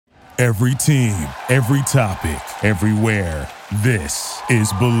Every team, every topic, everywhere. This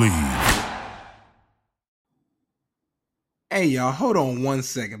is Believe. Hey, y'all, hold on one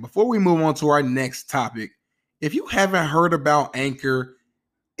second. Before we move on to our next topic, if you haven't heard about Anchor,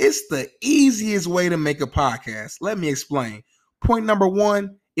 it's the easiest way to make a podcast. Let me explain. Point number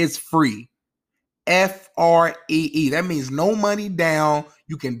one, it's free. Free. That means no money down.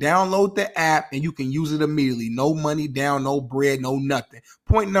 You can download the app and you can use it immediately. No money down, no bread, no nothing.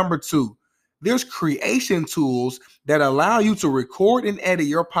 Point number two, there's creation tools that allow you to record and edit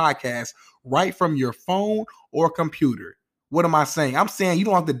your podcast right from your phone or computer. What am I saying? I'm saying you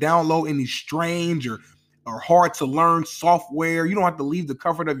don't have to download any strange or hard to learn software. You don't have to leave the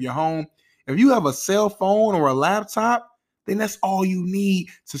comfort of your home. If you have a cell phone or a laptop, then that's all you need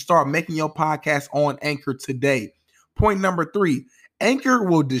to start making your podcast on Anchor today. Point number three, Anchor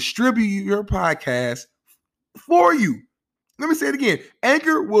will distribute your podcast for you. Let me say it again.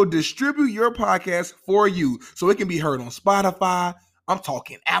 Anchor will distribute your podcast for you so it can be heard on Spotify. I'm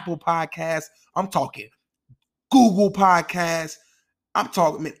talking Apple Podcasts. I'm talking Google Podcasts. I'm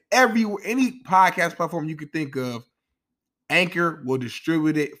talking everywhere, any podcast platform you can think of. Anchor will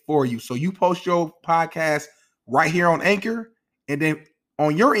distribute it for you. So you post your podcast right here on Anchor, and then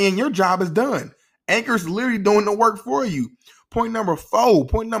on your end, your job is done. Anchor's literally doing the work for you. Point number four,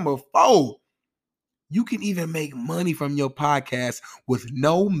 you can even make money from your podcast with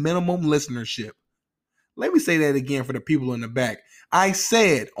no minimum listenership. Let me say that again for the people in the back. I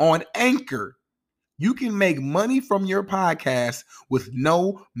said on Anchor, you can make money from your podcast with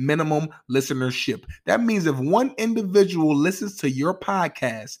no minimum listenership. That means if one individual listens to your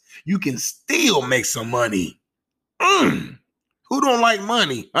podcast, you can still make some money. Who don't like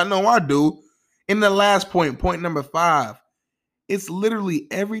money? I know I do. And the last point number 5, it's literally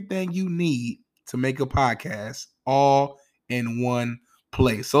everything you need to make a podcast all in one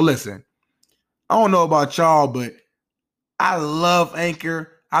place. So listen, I don't know about y'all, but I love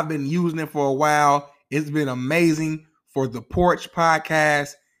Anchor. I've been using it for a while. It's been amazing for the Porch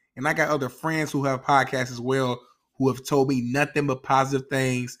podcast. And I got other friends who have podcasts as well who have told me nothing but positive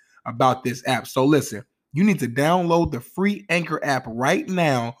things about this app. So listen, you need to download the free Anchor app right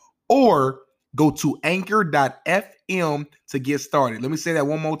now or go to anchor.fm to get started. Let me say that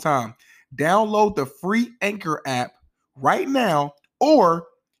one more time. Download the free Anchor app right now or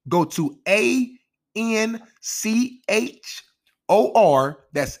go to ANCHOR.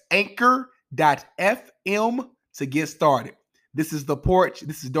 That's anchor.fm to get started. This is The Porch.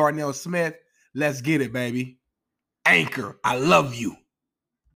 This is Darnell Smith. Let's get it, baby. Anchor, I love you.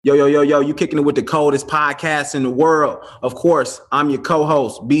 Yo, you kicking it with the coldest podcast in the world. Of course, I'm your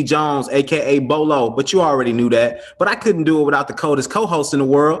co-host, B. Jones, a.k.a. Bolo, but you already knew that. But I couldn't do it without the coldest co-host in the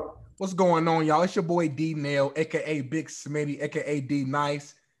world. What's going on, y'all? It's your boy D Nail, a.k.a. Big Smitty, a.k.a. D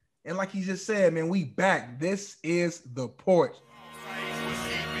Nice. And like he just said, man, we back. This is The Porch.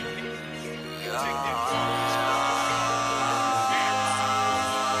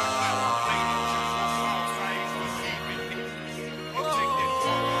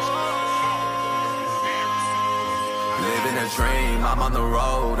 Dream, I'm on the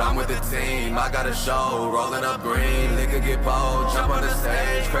road, I'm with the team, I got a show, rolling up green, liquor get bold, jump on the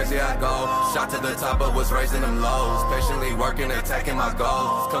stage, crazy I go, shot to the top but was raising them lows, patiently working, attacking my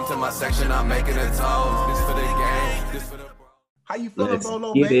goals, come to my section, I'm making a toast, this for the game, this for the bro. How you feeling,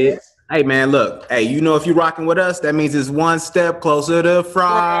 Bolo, man? Hey, man, look, hey, you know if you rocking with us, that means it's one step closer to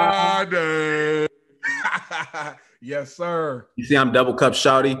Friday. Yes, sir. You see, I'm double cup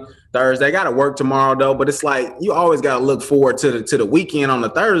shawty Thursday. I got to work tomorrow, though. But it's like you always got to look forward to the weekend on the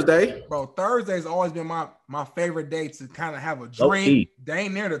Thursday. Bro, Thursday's always been my favorite day to kind of have a drink. They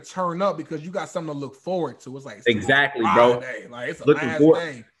ain't there to turn up because you got something to look forward to. It's like exactly, bro. Like it's a last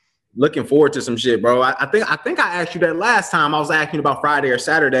day. Looking forward to some shit, bro. I think I asked you that last time. I was asking about Friday or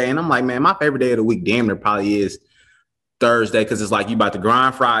Saturday, and I'm like, man, my favorite day of the week damn near probably is Thursday, because it's like you about to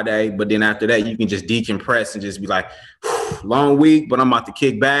grind Friday, but then after that you can just decompress and just be like, long week, but I'm about to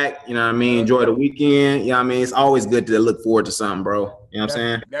kick back, you know what I mean? Enjoy the weekend, you know what I mean? It's always good to look forward to something, bro. You know what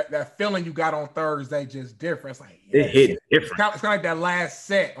I'm saying? That feeling you got on Thursday just different. It's like it hit different. It's kind of like that last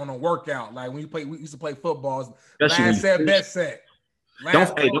set on a workout, like when we used to play football. Especially last set, best set.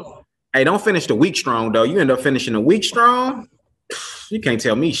 Don't finish the week strong though. You end up finishing the week strong. You can't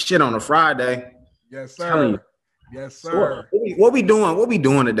tell me shit on a Friday. Yes, sir. Yes, sir. What we doing? What we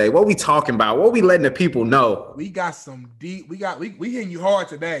doing today? What we talking about? What we letting the people know? We got some deep. We hitting you hard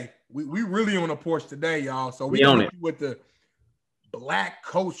today. We really on the porch today, y'all. So we on it with the Black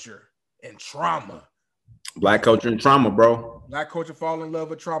culture and trauma. Black culture and trauma, bro. Black culture fall in love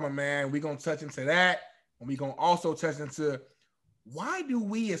with trauma, man. We gonna touch into that, and we gonna also touch into why do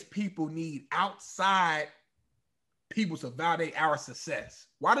we as people need outside people to validate our success?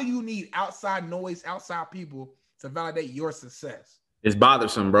 Why do you need outside noise, outside people to validate your success? It's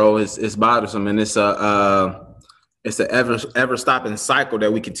bothersome, bro. It's bothersome, and it's a ever stopping cycle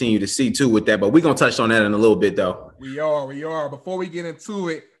that we continue to see too with that. But we're gonna touch on that in a little bit, though. We are. Before we get into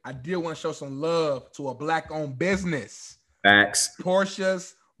it, I did want to show some love to a Black-owned business. Facts.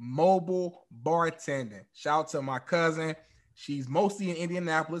 Porch's Mobile Bartending. Shout out to my cousin. She's mostly in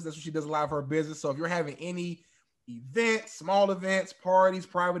Indianapolis. That's where she does a lot of her business. So if you're having any events, small events, parties,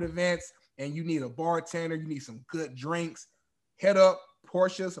 private events, and you need a bartender, you need some good drinks, head up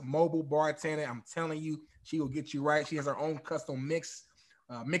Porch's Mobile Bartending. I'm telling you, she will get you right. She has her own custom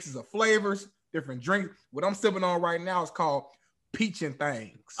mixes of flavors, different drinks. What I'm sipping on right now is called Peach and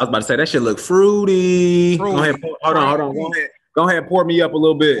Things. I was about to say that shit look fruity. Go ahead. Hold on. Go ahead. Pour me up a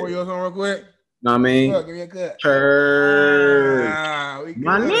little bit. Pour yours on real quick. Know what I mean? Look, give me a cut.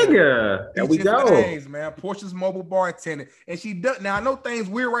 My nigga. There we go. Things, man. Porch's Mobile Bartending. And she does. Now, I know things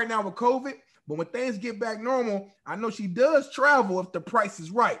weird right now with COVID, but when things get back normal, I know she does travel if the price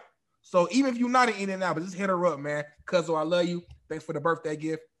is right. So even if you're not in Indianapolis, just hit her up, man. Cuzzo, I love you. Thanks for the birthday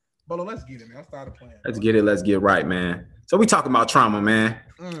gift. Bolo, let's get it, man. I'm starting playing. Let's get it. Let's get right, man. So we talking about trauma, man.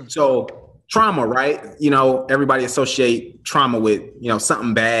 So trauma, right? You know, everybody associate trauma with, you know,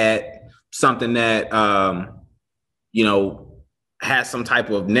 something bad, something that, you know, has some type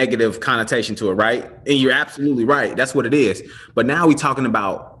of negative connotation to it, right? And you're absolutely right. That's what it is. But now we talking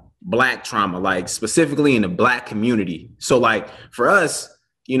about Black trauma, like specifically in the Black community. So like for us,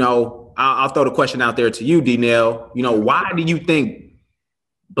 you know, I'll throw the question out there to you, D-Nell. You know, why do you think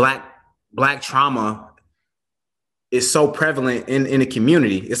Black trauma is so prevalent in the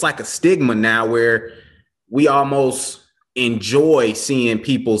community? It's like a stigma now where we almost enjoy seeing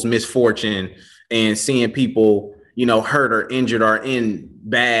people's misfortune and seeing people, you know, hurt or injured or in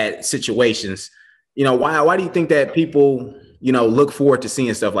bad situations. You know, why do you think that people, you know, look forward to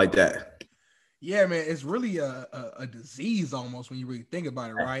seeing stuff like that? Yeah, man, it's really a disease almost when you really think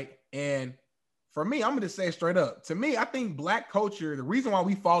about it, right? And for me, I'm going to say straight up, to me, I think Black culture, the reason why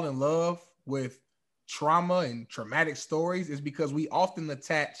we fall in love with trauma and traumatic stories is because we often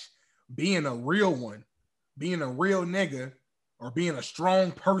attach being a real one, being a real nigga, or being a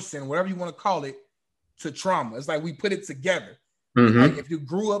strong person, whatever you want to call it, to trauma. It's like we put it together. Like if you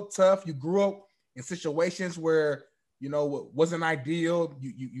grew up tough, you grew up in situations where, you know, wasn't ideal.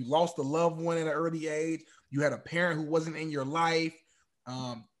 You lost a loved one at an early age. You had a parent who wasn't in your life.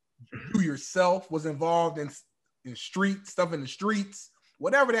 You yourself was involved in street stuff in the streets.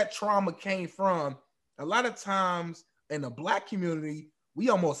 Whatever that trauma came from, a lot of times in the Black community, we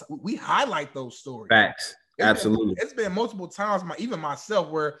highlight those stories. Facts. Absolutely. It's been multiple times, even myself,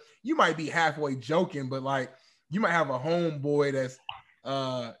 where you might be halfway joking, but like you might have a homeboy that's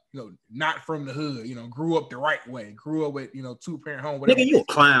you know, not from the hood, you know, grew up the right way, grew up with, you know, 2-parent home. Whatever. Nigga, you a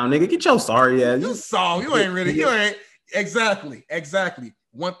clown, nigga. Get your sorry ass. You ain't exactly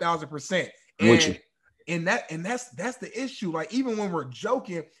 1000%. And that's the issue. Like even when we're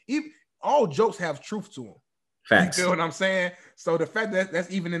joking, even all jokes have truth to them. Facts. You feel what I'm saying? So the fact that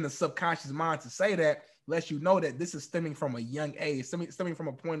that's even in the subconscious mind to say that lets you know that this is stemming from a young age, stemming from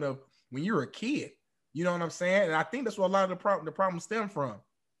a point of when you're a kid. You know what I'm saying? And I think that's where a lot of the problems stem from.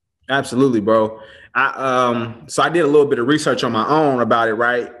 Absolutely, bro. So I did a little bit of research on my own about it,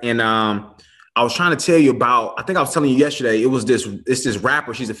 right? And I was trying to tell you about, I think I was telling you yesterday, it's this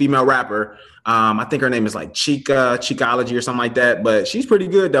rapper. She's a female rapper. I think her name is like Chicology or something like that, but she's pretty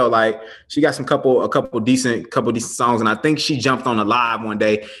good though. Like she got a couple decent songs. And I think she jumped on a live one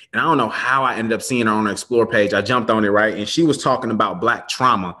day, and I don't know how I ended up seeing her on her Explore page. I jumped on it, right? And she was talking about Black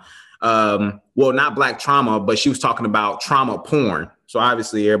trauma. Well, not Black trauma, but she was talking about trauma porn. So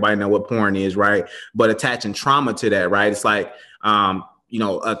obviously everybody know what porn is, right? But attaching trauma to that, right? It's like, you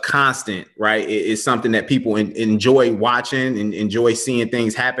know, a constant, right? It's something that people enjoy watching and enjoy seeing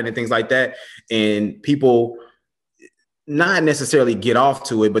things happen and things like that. And people not necessarily get off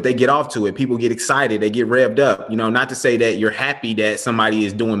to it, but they get off to it. People get excited. They get revved up, you know, not to say that you're happy that somebody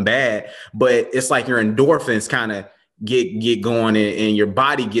is doing bad, but it's like your endorphins kind of get going and your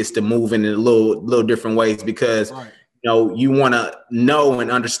body gets to move in a little different ways because, right. You know, you want to know and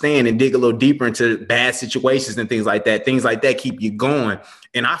understand and dig a little deeper into bad situations and things like that. Things like that keep you going.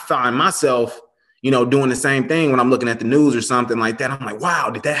 And I find myself, you know, doing the same thing when I'm looking at the news or something like that. I'm like, wow,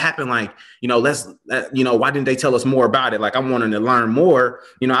 did that happen? Like, you know, you know, why didn't they tell us more about it? Like, I'm wanting to learn more.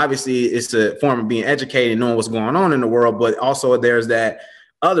 You know, obviously it's a form of being educated, knowing what's going on in the world, but also there's that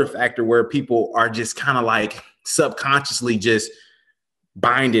other factor where people are just kind of like subconsciously just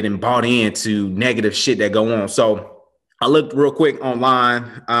binded and bought into negative shit that go on. So I looked real quick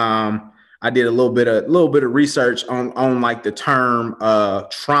online. I did a little bit of research on like the term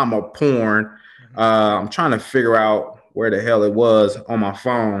trauma porn. I'm trying to figure out where the hell it was on my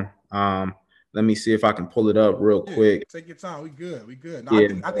phone. Let me see if I can pull it up real quick. Take your time. We good. No,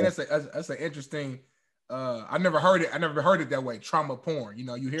 Yeah. I think that's an interesting. I never heard it that way. Trauma porn. You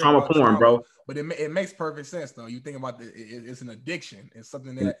know, you hear Trauma about porn, trauma, bro. but it makes perfect sense though. You think about it's an addiction. It's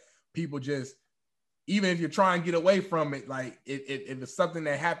something that people just, even if you're trying to get away from it, like if it's something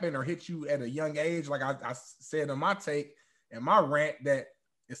that happened or hit you at a young age, like I said in my take and my rant, that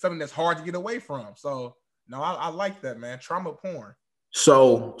it's something that's hard to get away from. So no, I like that, man. Trauma porn.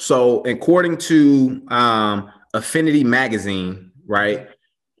 So according to Affinity Magazine, right?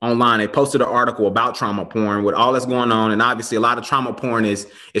 Online, they posted an article about trauma porn with all that's going on. And obviously a lot of trauma porn is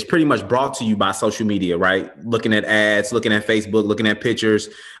pretty much brought to you by social media, right? Looking at ads, looking at Facebook, looking at pictures.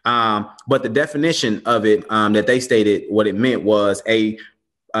 But the definition of it that they stated, what it meant was a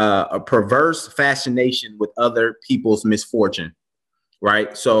perverse fascination with other people's misfortune,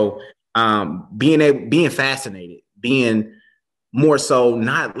 right? So being fascinated, being more so,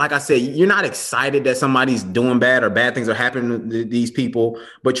 not like I said, you're not excited that somebody's doing bad or bad things are happening to these people,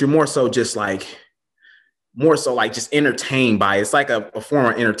 but you're more so just entertained by it. It's like a form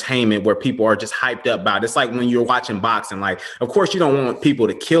of entertainment where people are just hyped up about it. It's like when you're watching boxing, like, of course you don't want people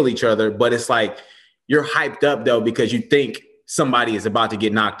to kill each other, but it's like you're hyped up though because you think somebody is about to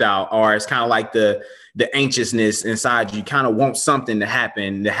get knocked out, or it's kind of like the anxiousness inside you kind of want something to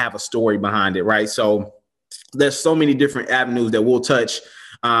happen, to have a story behind it, right? So there's so many different avenues that we'll touch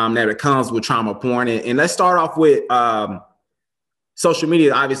that it comes with trauma porn. And let's start off with social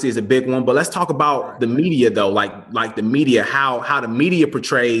media, obviously, is a big one, but let's talk about the media though, like the media, how the media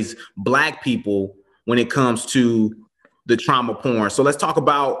portrays Black people when it comes to the trauma porn. So let's talk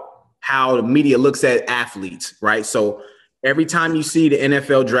about how the media looks at athletes, right? So every time you see the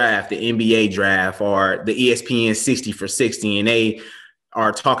NFL draft, the NBA draft, or the ESPN 60 for 60, and they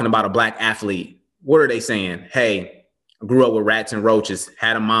are talking about a Black athlete, what are they saying? Hey, I grew up with rats and roaches,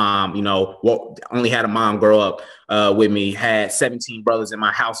 had a mom, only had a mom grow up with me, had 17 brothers in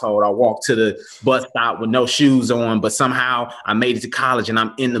my household. I walked to the bus stop with no shoes on, but somehow I made it to college and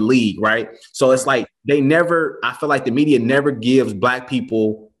I'm in the league, right? So it's like I feel like the media never gives Black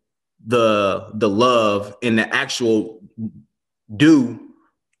people the love and the actual due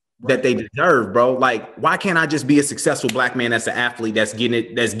that they deserve, bro. Like, why can't I just be a successful Black man that's an athlete that's getting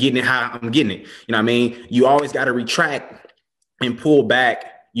it how I'm getting it? You know what I mean? You always got to retract and pull back,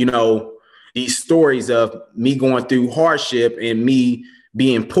 these stories of me going through hardship and me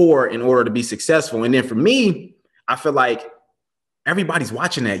being poor in order to be successful. And then for me, I feel like everybody's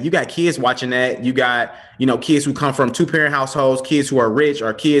watching that. You got kids watching that. You got, kids who come from 2-parent households, kids who are rich,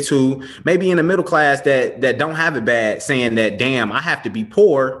 or kids who maybe in the middle class that don't have it bad, saying that, damn, I have to be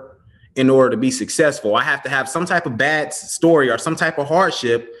poor in order to be successful. I have to have some type of bad story or some type of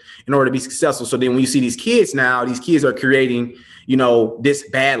hardship in order to be successful. So then when you see these kids now, these kids are creating, this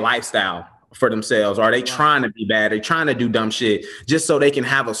bad lifestyle for themselves. Are they trying to be bad? They're trying to do dumb shit just so they can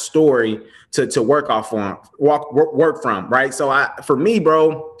have a story to work from, right? So for me,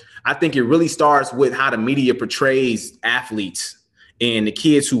 bro, I think it really starts with how the media portrays athletes and the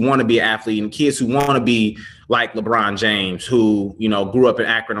kids who want to be an athlete and kids who want to be like LeBron James, who, grew up in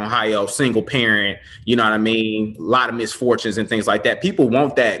Akron, Ohio, single parent, you know what I mean? A lot of misfortunes and things like that. People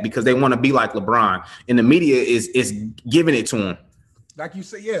want that because they want to be like LeBron, and the media is giving it to them. Like you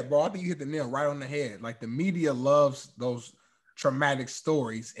said, yeah, bro, I think you hit the nail right on the head. Like the media loves those traumatic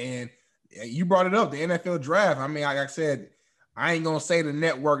stories. And you brought it up, the NFL draft. I mean, like I said, I ain't gonna say the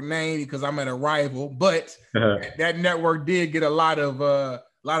network name because I'm at a rival, but that network did get a lot of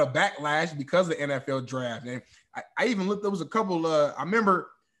backlash because of the NFL draft. And I even looked. There was a couple. I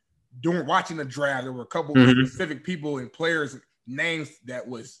remember watching the draft. There were a couple specific people and players' names that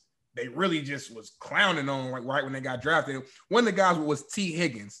they really just was clowning on right when they got drafted. One of the guys was T.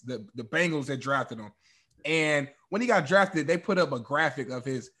 Higgins. The Bengals had drafted him, and when he got drafted, they put up a graphic of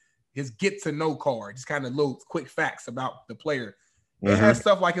his get to know card, just kind of little quick facts about the player. It had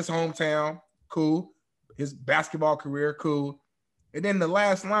stuff like his hometown, cool. His basketball career, cool. And then the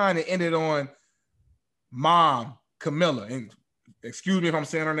last line, it ended on Mom Camilla. And excuse me if I'm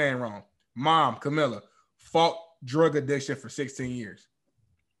saying her name wrong. Mom Camilla fought drug addiction for 16 years.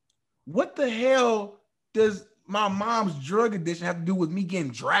 What the hell does my mom's drug addiction have to do with me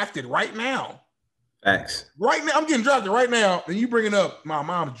getting drafted right now? Facts. Right now, I'm getting drafted right now, and you bringing up my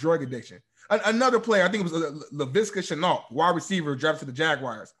mom's drug addiction. Another player, I think it was Laviska Shenault, wide receiver, drafted to the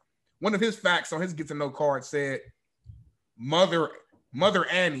Jaguars. One of his facts on his get to know card said, Mother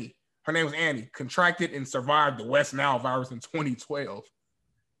Annie her name was Annie, contracted and survived the West Nile virus in 2012.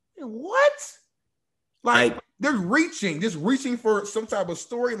 What? Like they're just reaching for some type of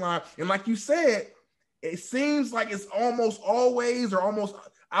storyline. And like you said, it seems like it's almost always or almost.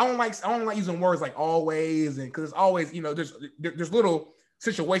 I don't like using words like always, and because it's always, there's little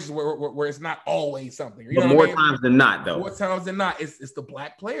situations where it's not always something. But more times than not, though. More times than not, it's the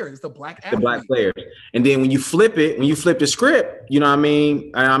black player. It's the black athlete. The black player. And then when you flip the script, you know what I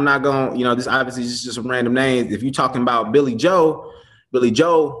mean? And I'm not going, this obviously is just some random names. If you're talking about Billy Joe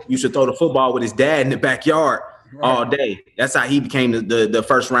used to throw the football with his dad in the backyard all day. That's how he became the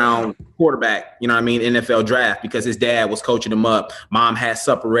first round quarterback, NFL draft, because his dad was coaching him up. Mom had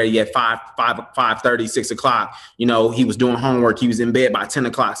supper ready at 5:30, 6 o'clock. He was doing homework. He was in bed by 10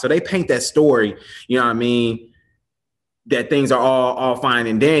 o'clock. So they paint that story, that things are all fine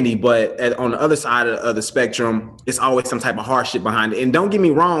and dandy, but on the other side of the spectrum, it's always some type of hardship behind it. And don't get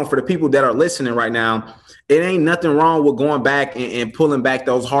me wrong, for the people that are listening right now, it ain't nothing wrong with going back and pulling back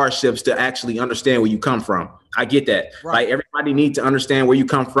those hardships to actually understand where you come from. I get that. Right. Like, everybody needs to understand where you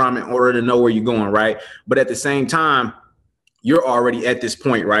come from in order to know where you're going, right? But at the same time, you're already at this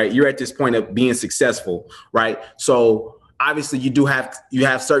point, right? You're at this point of being successful, right? So obviously you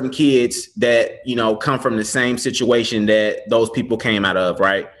have certain kids that, come from the same situation that those people came out of,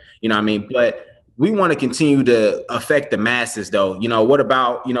 right? You know what I mean? But we want to continue to affect the masses, though. What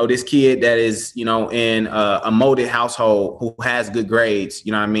about, this kid that is, in a molded household who has good grades?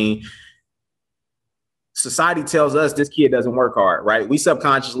 You know what I mean? Society tells us this kid doesn't work hard, right? We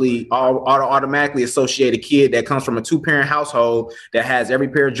subconsciously automatically associate a kid that comes from a 2-parent household that has every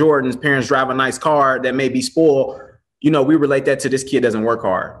pair of Jordans, parents drive a nice car, that may be spoiled. We relate that to this kid doesn't work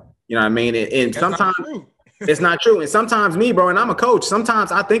hard. You know what I mean? And sometimes it's not true. And sometimes me, bro, and I'm a coach,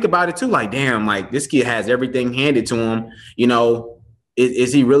 sometimes I think about it too, like, damn, like, this kid has everything handed to him.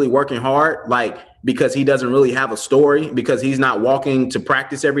 Is he really working hard? Like, because he doesn't really have a story, because he's not walking to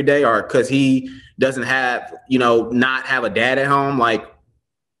practice every day, or because he doesn't have, not have a dad at home. Like,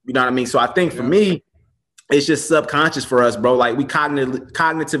 you know what I mean? So I think for me, it's just subconscious for us, bro. Like, we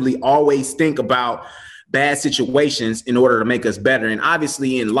cognitively always think about bad situations in order to make us better. And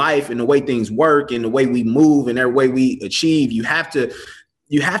obviously in life and the way things work and the way we move and the way we achieve, you have to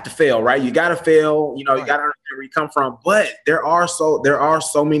fail, right? You got to fail, you got to understand where you come from. But there are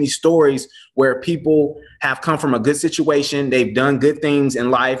so many stories where people have come from a good situation. They've done good things in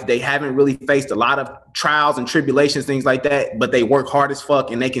life. They haven't really faced a lot of trials and tribulations, things like that, but they work hard as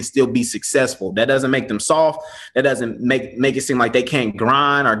fuck and they can still be successful. That doesn't make them soft. That doesn't make it seem like they can't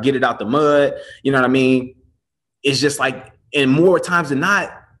grind or get it out the mud. You know what I mean? It's just like, and more times than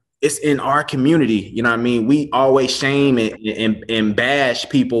not, it's in our community. You know what I mean? We always shame and bash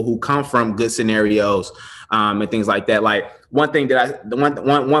people who come from good scenarios and things like that. Like, one thing that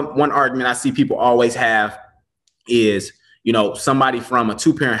one argument I see people always have is, somebody from a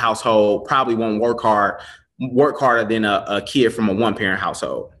 2-parent household probably won't work harder than a kid from a 1-parent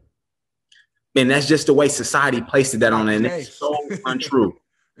household. And that's just the way society places that on it. And it's so untrue.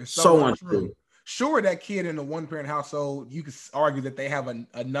 It's so untrue. Sure, that kid in a 1-parent household, you could argue that they have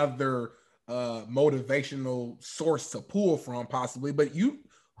another motivational source to pull from, possibly. But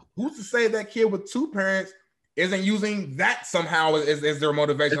who's to say that kid with 2 parents isn't using that somehow as their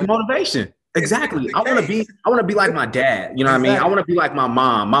motivation? It's motivation. Exactly. I want to be like my dad. You know what I mean? I want to be like my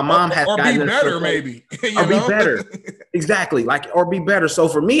mom. My mom has be better, maybe. Or be better. Exactly. Or be better. So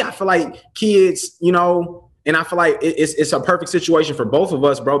for me, I feel like kids, and I feel like it's a perfect situation for both of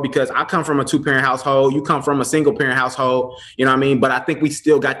us, bro, because I come from a 2-parent household. You come from a 1-parent household. You know what I mean? But I think we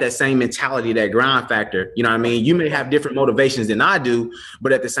still got that same mentality, that grind factor. You know what I mean? You may have different motivations than I do,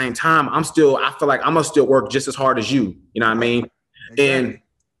 but at the same time, I feel like I'm going to still work just as hard as you. You know what I mean? Exactly. And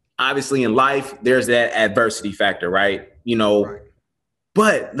obviously in life, there's that adversity factor, right? Right.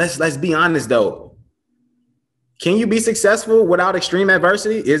 But let's be honest, though. Can you be successful without extreme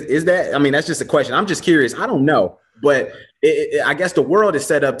adversity? Is that? I mean, that's just a question. I'm just curious. I don't know, but I guess the world is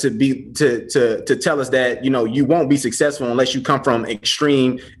set up to tell us that you won't be successful unless you come from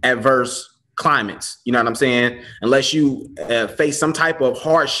extreme adverse climates. You know what I'm saying? Unless you face some type of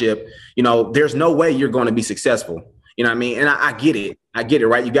hardship, there's no way you're going to be successful. You know what I mean? And I get it.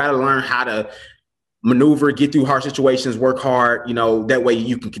 Right? You got to learn how to maneuver, get through hard situations, work hard. That way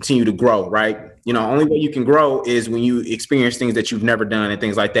you can continue to grow. Right? Only way you can grow is when you experience things that you've never done and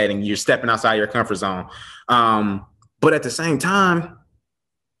things like that, and you're stepping outside your comfort zone. But at the same time,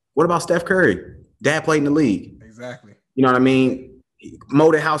 what about Steph Curry? Dad played in the league. Exactly. You know what I mean?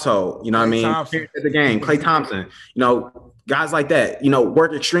 Molded household. You know what I mean? Thompson. At the game, Klay Thompson. Guys like that.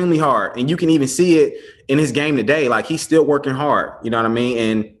 Work extremely hard, and you can even see it in his game today. Like, he's still working hard. You know what I mean?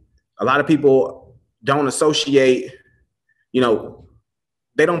 And a lot of people don't associate,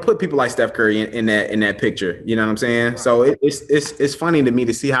 they don't put people like Steph Curry in that picture. You know what I'm saying? Right. So it's funny to me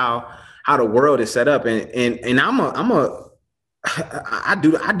to see how the world is set up, and I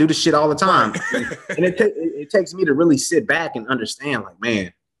do this shit all the time, right. and it takes me to really sit back and understand, like,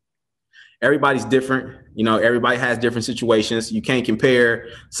 man, everybody's different. Everybody has different situations. You can't compare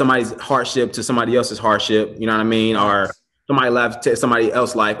somebody's hardship to somebody else's hardship. You know what I mean? Or somebody life to somebody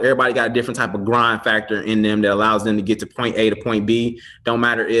else's life. Everybody got a different type of grind factor in them that allows them to get to point A to point B. Don't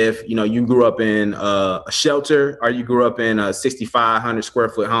matter if, you grew up in a shelter or you grew up in a 6,500 square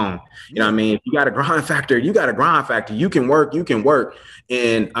foot home. You know what I mean? If you got a grind factor, you got a grind factor. You can work.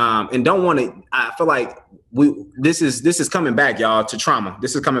 And don't want to, I feel like this is coming back, y'all, to trauma.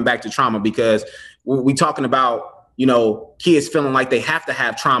 This is coming back to trauma because we talking about, kids feeling like they have to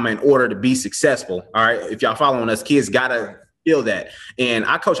have trauma in order to be successful. All right. If y'all following us, kids got to feel that. And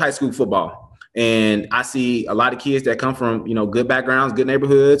I coach high school football, and I see a lot of kids that come from, good backgrounds, good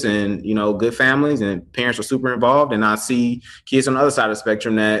neighborhoods, and, good families, and parents are super involved. And I see kids on the other side of the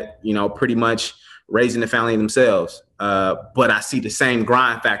spectrum that, pretty much raising the family themselves. But I see the same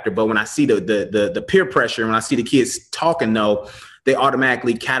grind factor. But when I see the peer pressure, when I see the kids talking, though, they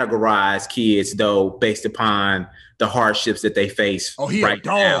automatically categorize kids, though, based upon the hardships that they face. Oh, he right a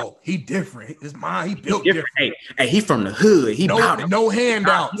dog. Now. He different. His mind, he built different. Hey, he from the hood. He no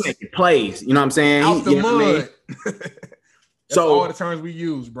handouts. He making plays. You know what I'm saying? Out the mud. That's so all the terms we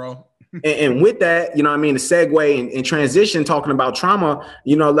use, bro. and with that, the segue and transition, talking about trauma,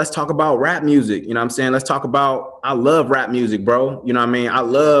 let's talk about rap music. You know what I'm saying? Let's talk about, I love rap music, bro. You know what I mean? I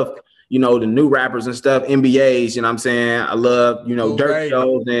love, the new rappers and stuff, NBAs, you know what I'm saying? I love, Dirt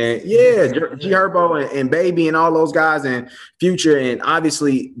Shows and G Herbo and Baby and all those guys and Future. And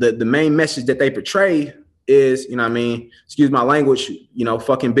obviously the main message that they portray is, excuse my language,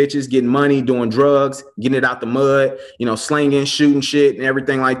 fucking bitches, getting money, doing drugs, getting it out the mud, slinging, shooting shit and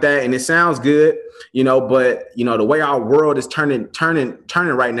everything like that. And it sounds good, but, the way our world is turning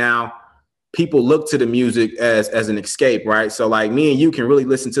right now, people look to the music as an escape, right? So like me and you can really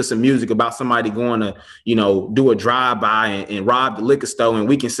listen to some music about somebody going to, do a drive-by and rob the liquor store, and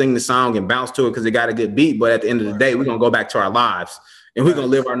we can sing the song and bounce to it because it got a good beat. But at the end of the day, we're going to go back to our lives and we're going to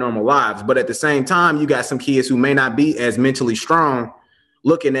live our normal lives. But at the same time, you got some kids who may not be as mentally strong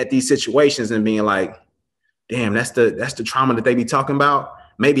looking at these situations and being like, damn, that's the trauma that they be talking about.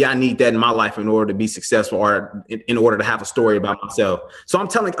 Maybe I need that in my life in order to be successful or in order to have a story about myself. So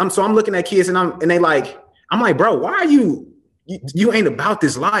I'm looking at kids and I'm like, bro, why are you ain't about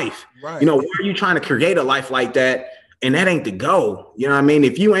this life? Right. Why are you trying to create a life like that? And that ain't the goal. You know what I mean?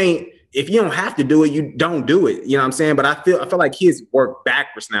 If you don't have to do it, you don't do it. You know what I'm saying? But I feel like kids work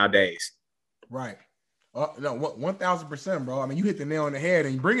backwards nowadays. Right. No, 1,000%, bro. I mean, you hit the nail on the head,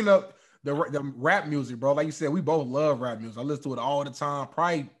 and bringing up the rap music, bro. Like you said, we both love rap music. I listen to it all the time,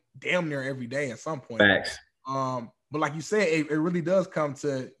 probably damn near every day at some point. Facts. But like you said, it really does come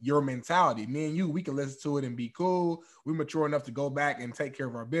to your mentality. Me and you, we can listen to it and be cool. We're mature enough to go back and take care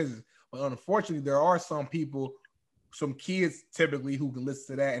of our business. But unfortunately, there are some people, some kids typically, who can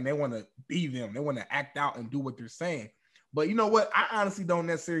listen to that and they want to be them. They want to act out and do what they're saying. But you know what? I honestly don't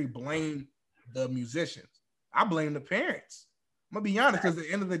necessarily blame the musicians. I blame the parents. I'm gonna be honest, because at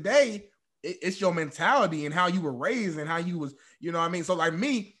the end of the day, it's your mentality and how you were raised and how you was, you know what I mean? So like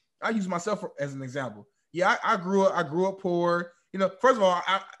me, I use myself as an example. Yeah, I grew up poor. First of all,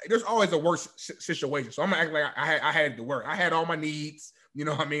 there's always a worse situation. So I'm gonna act like I had to work. I had all my needs. You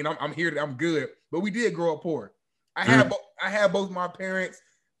know what I mean? I'm here. I'm good. But we did grow up poor. I had both my parents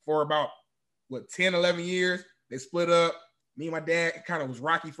for about 10, 11 years. They split up. Me and my dad kind of was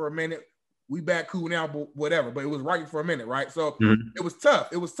rocky for a minute. We back cool now, but whatever. But it was rocky for a minute, right? So It was tough.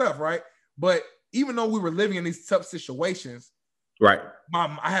 It was tough, right? But even though we were living in these tough situations, right?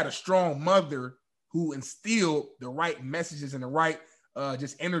 I had a strong mother who instilled the right messages and the right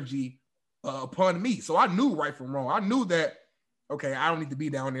just energy upon me. So I knew right from wrong. I knew that, okay, I don't need to be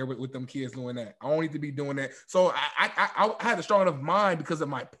down there with them kids doing that. I don't need to be doing that. So I had a strong enough mind because of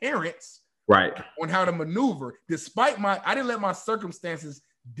my parents, right, on how to maneuver. Despite I didn't let my circumstances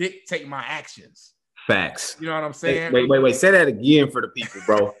dictate my actions. Facts. You know what I'm saying? Wait. Say that again for the people,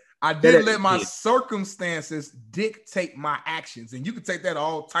 bro. I didn't let my circumstances dictate my actions. And you can take that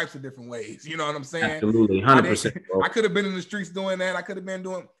all types of different ways. You know what I'm saying? Absolutely. 100%. I could have been in the streets doing that. I could have been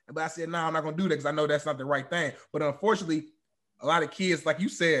doing, but I said, no, I'm not going to do that because I know that's not the right thing. But unfortunately, a lot of kids, like you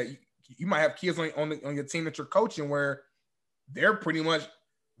said, you might have kids on your team that you're coaching where they're pretty much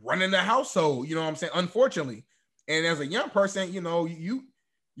running the household. You know what I'm saying? Unfortunately. And as a young person, you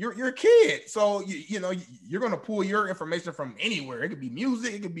you're a kid, so you're gonna pull your information from anywhere. It could be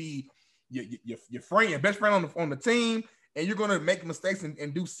music, it could be your friend, your best friend on the team, and you're gonna make mistakes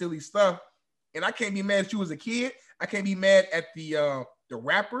and do silly stuff. And I can't be mad at you as a kid. I can't be mad at the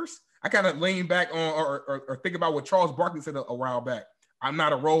rappers. I kind of lean back on or think about what Charles Barkley said a while back. I'm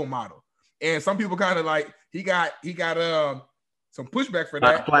not a role model, and some people kind of like he got some pushback for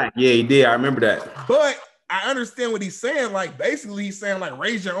that. Yeah, he did. I remember that. But I understand what he's saying. Like, basically, he's saying, like,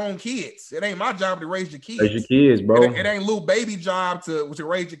 raise your own kids. It ain't my job to raise your kids. Raise your kids, bro. It ain't little baby job to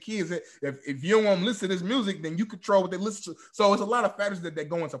raise your kids. If you don't want them to listen to this music, then you control what they listen to. So it's a lot of factors that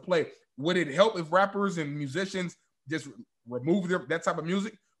go into play. Would it help if rappers and musicians just remove that type of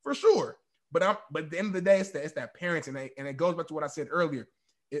music? For sure. But at the end of the day, it's that parents, and it goes back to what I said earlier.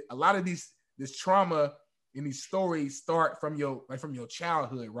 A lot of this trauma in these stories start from your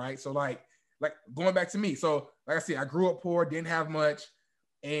childhood, right? So like going back to me. So like I said, I grew up poor, didn't have much.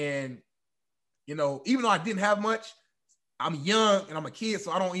 And, even though I didn't have much, I'm young and I'm a kid,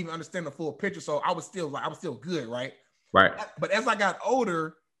 so I don't even understand the full picture. So I was still good, right? Right. But as I got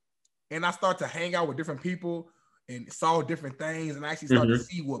older and I started to hang out with different people and saw different things and actually started to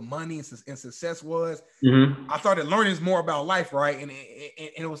see what money and success was, I started learning more about life, right? And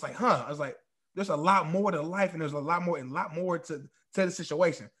it was like, I was like, there's a lot more to life, and there's a lot more to the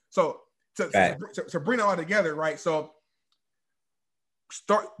situation. So to bring it all together, right? So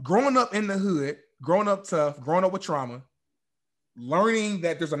start growing up in the hood, growing up tough, growing up with trauma, learning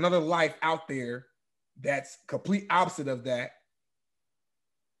that there's another life out there that's complete opposite of that,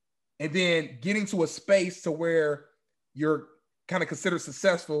 and then getting to a space to where you're kind of considered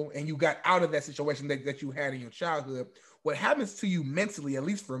successful and you got out of that situation that you had in your childhood. What happens to you mentally, at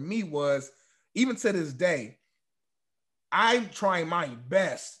least for me, was, even to this day, I'm trying my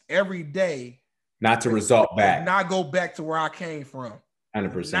best every day not to result back, not go back to where I came from,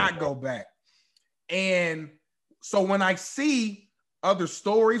 100%, not go back. And so when I see other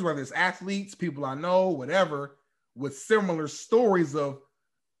stories, whether it's athletes, people I know, whatever, with similar stories of,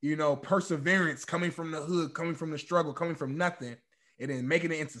 perseverance, coming from the hood, coming from the struggle, coming from nothing, and then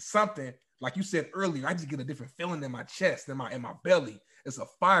making it into something, like you said earlier, I just get a different feeling in my chest, in my belly. It's a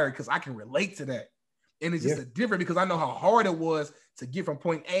fire because I can relate to that. And it's just a different, because I know how hard it was to get from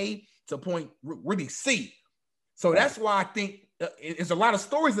point A to point really C. So that's why I think there's a lot of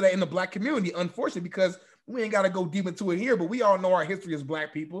stories of that in the Black community, unfortunately, because we ain't got to go deep into it here, but we all know our history as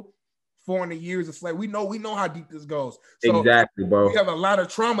Black people. 400 years of slavery. We know how deep this goes. So exactly, bro. We have a lot of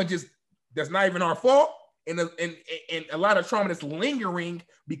trauma that's not even our fault, and a lot of trauma that's lingering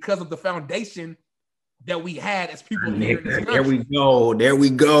because of the foundation that we had as people here in this country. There we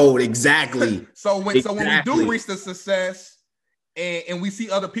go. Exactly. So when we do reach the success, and we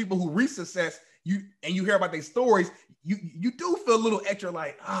see other people who reach success, you hear about their stories, you do feel a little extra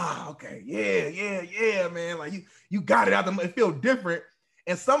like, okay, yeah, man. Like you got it out there. It feels different.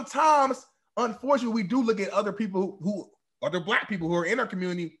 And sometimes, unfortunately, we do look at other people who other Black people who are in our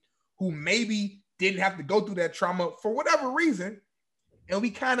community who maybe didn't have to go through that trauma for whatever reason. And we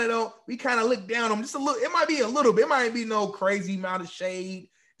kind of look down on them just a little. It might be a little bit. It might be no crazy amount of shade.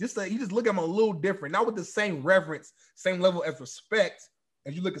 You just look at them a little different, not with the same reverence, same level of respect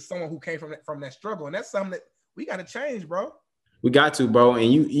as you look at someone who came from that struggle. And that's something that we got to change, bro. We got to, bro.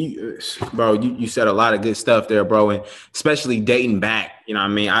 And you said a lot of good stuff there, bro. And especially dating back,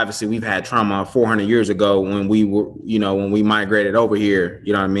 obviously we've had trauma 400 years ago when we were, when we migrated over here,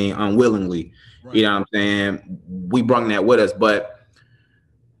 unwillingly, right. You know what I'm saying? We brought that with us, but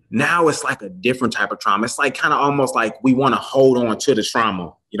now it's like a different type of trauma. It's like kind of almost like we want to hold on to the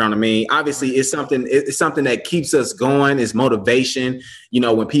trauma. You know what I mean? Obviously, it's something that keeps us going. It's motivation.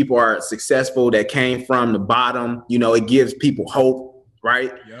 When people are successful that came from the bottom, it gives people hope,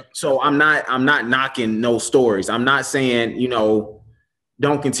 right? Yep. So I'm not knocking no stories. I'm not saying,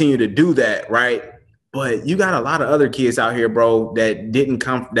 don't continue to do that, right? But you got a lot of other kids out here, bro, that didn't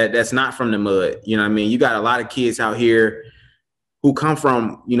come, that's not from the mud. You know what I mean? You got a lot of kids out here who come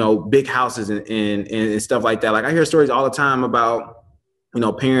from, big houses and stuff like that. Like I hear stories all the time about,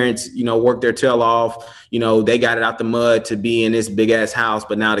 parents, work their tail off, they got it out the mud to be in this big ass house,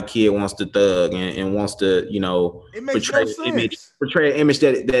 but now the kid wants to thug and wants to, portray an image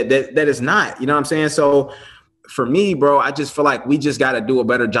that is not, you know what I'm saying? So for me, bro, I just feel like we just got to do a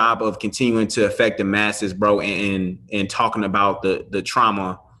better job of continuing to affect the masses, bro, and talking about the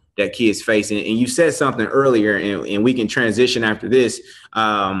trauma that kids face. And you said something earlier, and we can transition after this,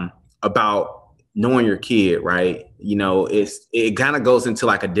 about knowing your kid, right? It kind of goes into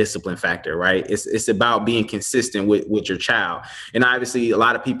like a discipline factor, right? It's about being consistent with your child. And obviously a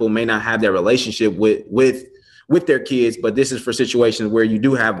lot of people may not have that relationship with with their kids, but this is for situations where you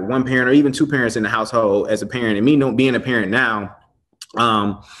do have one parent or even two parents in the household as a parent. And me being a parent now,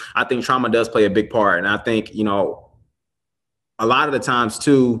 I think trauma does play a big part. And I think, you know, a lot of the times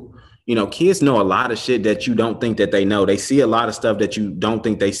too, you know, kids know a lot of shit that you don't think that they know. They see a lot of stuff that you don't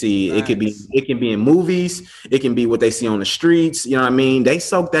think they see. Nice. It can be in movies. It can be what they see on the streets. You know what I mean? They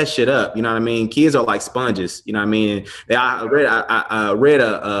soak that shit up. You know what I mean? Kids are like sponges. You know what I mean? I read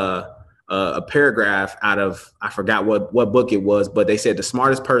a paragraph out of, I forgot what book it was, but they said the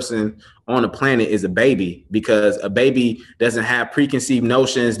smartest person on the planet is a baby, because a baby doesn't have preconceived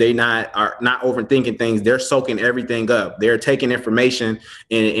notions. They are not overthinking things. They're soaking everything up. They're taking information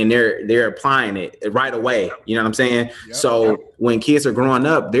and they're applying it right away. You know what I'm saying? Yep. So when kids are growing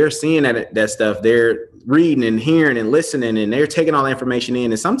up, they're seeing that stuff. They're reading and hearing and listening, and they're taking all the information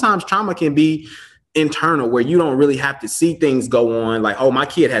in. And sometimes trauma can be internal, where you don't really have to see things go on. Like, oh, my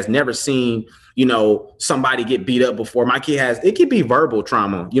kid has never seen, you know, somebody get beat up before. It could be verbal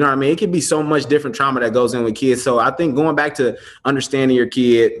trauma. You know what I mean? It could be so much different trauma that goes in with kids. So I think going back to understanding your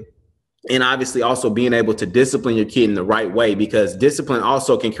kid, and obviously also being able to discipline your kid in the right way, because discipline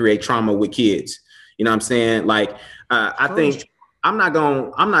also can create trauma with kids. You know what I'm saying? Like, I think I'm not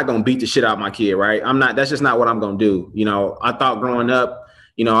going to beat the shit out of my kid, right? That's just not what I'm going to do. You know, I thought growing up,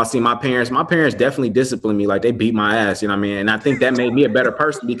 you know, I see my parents definitely disciplined me. Like, they beat my ass, you know what I mean? And I think that made me a better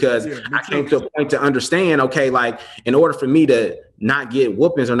person, because I came to a point to understand, okay, like, in order for me to not get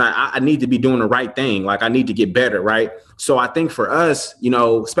whoopings or not, I need to be doing the right thing. Like, I need to get better, right? So I think for us, you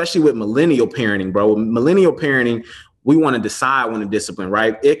know, especially with millennial parenting, we want to decide when to discipline,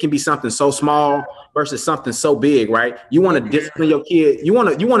 right? It can be something so small versus something so big, right? You want to discipline your kid. You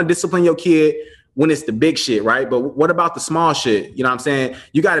want to discipline your kid when it's the big shit, right? But what about the small shit? You know what I'm saying?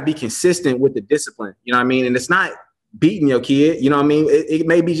 You got to be consistent with the discipline. You know what I mean? And it's not beating your kid. You know what I mean? It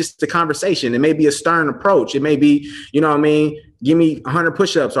may be just a conversation. It may be a stern approach. It may be, you know what I mean? Give me 100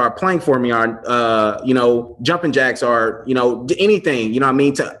 push-ups, or plank for me, or, you know, jumping jacks, or, you know, anything, you know what I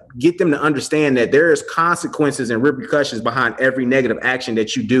mean? To get them to understand that there is consequences and repercussions behind every negative action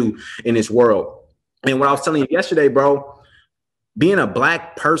that you do in this world. And what I was telling you yesterday, bro, being a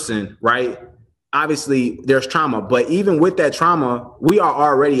Black person, right? Obviously there's trauma, but even with that trauma, we are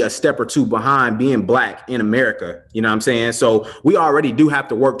already a step or two behind being Black in America. You know what I'm saying? So we already do have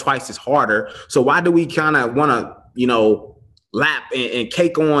to work twice as harder. So why do we kind of want to, you know, lap and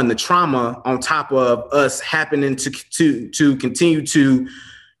cake on the trauma on top of us happening to continue to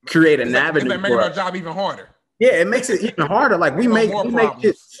create an avenue? It's making our job even harder. Yeah, it makes it even harder. Like, we make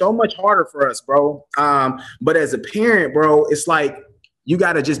it so much harder for us, bro. But as a parent, bro, it's like, you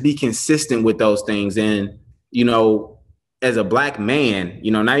got to just be consistent with those things. And, you know, as a Black man, you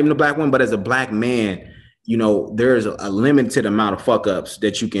know, not even a Black woman, but as a Black man, you know, there's a limited amount of fuck ups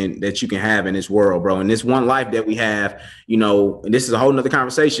that you can have in this world, bro. And this one life that we have, you know, and this is a whole nother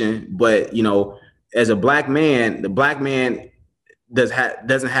conversation, but, you know, as a Black man, the Black man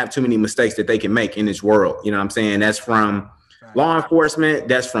doesn't have too many mistakes that they can make in this world. You know what I'm saying? That's from law enforcement,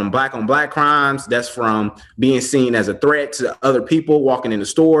 that's from Black on Black crimes, that's from being seen as a threat to other people walking in the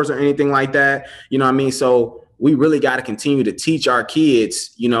stores or anything like that. You know what I mean? So we really got to continue to teach our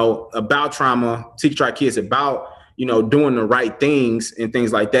kids, you know, about trauma, teach our kids about, you know, doing the right things and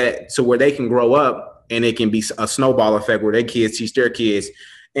things like that, so where they can grow up and it can be a snowball effect where their kids teach their kids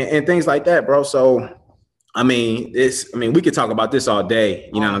and things like that, bro. So, I mean, we could talk about this all day,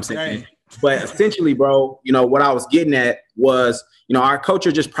 you know what I'm saying? But essentially, bro, you know, what I was getting at was, you know, our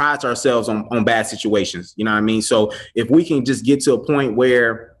culture just prides ourselves on bad situations. You know what I mean? So if we can just get to a point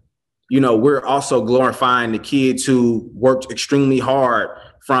where, you know, we're also glorifying the kids who worked extremely hard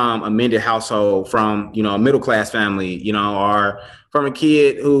from a mended household, from, you know, a middle-class family, you know, or from a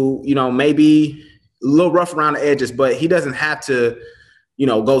kid who, you know, maybe a little rough around the edges, but he doesn't have to, you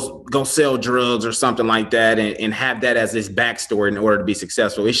know, go sell drugs or something like that and have that as his backstory in order to be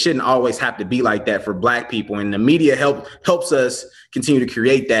successful. It shouldn't always have to be like that for Black people. And the media helps us continue to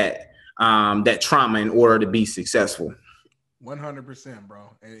create that trauma in order to be successful. 100%,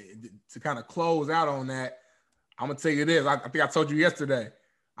 bro. And to kind of close out on that, I'm going to tell you this. I think I told you yesterday.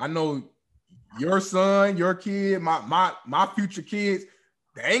 I know your son, your kid, my future kids,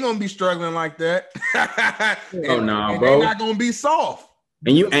 they ain't going to be struggling like that. Oh, no, bro. They're not going to be soft.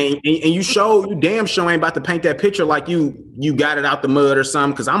 And you damn sure ain't about to paint that picture like you got it out the mud or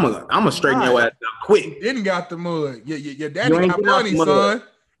something, because I'm gonna straighten your ass out quick. You didn't got the mud. Your daddy got money, son.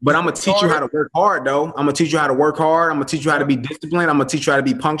 But I'm gonna teach you how to work hard, though. I'm gonna teach you how to work hard. I'm gonna teach you how to be disciplined. I'm gonna teach you how to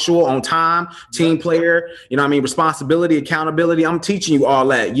be punctual, on time, team player. You know what I mean? Responsibility, accountability. I'm teaching you all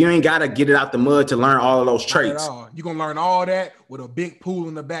that. You ain't gotta get it out the mud to learn all of those traits. You're gonna learn all that with a big pool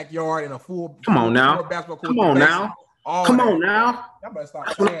in the backyard and a full. Come on now. Come on now. Come on now. That's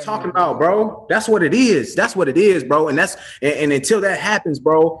what I'm talking about, bro. That's what it is. That's what it is, bro. And and until that happens,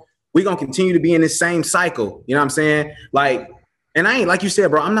 bro, we're gonna continue to be in this same cycle. You know what I'm saying? Like, and I ain't, like you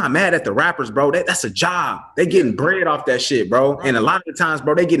said, bro, I'm not mad at the rappers, bro. That's a job. They getting bread off that shit, bro. Right. And a lot of the times,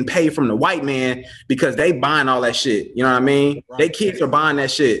 bro, they getting paid from the white man because they buying all that shit. You know what I mean? Right. They kids are buying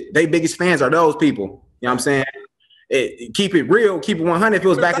that shit. They biggest fans are those people. You know what I'm saying? Keep it real, keep it 100. If it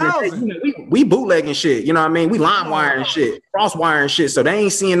was back in the day, you know, we bootlegging shit. You know what I mean? We lime wiring shit, cross wiring shit. So they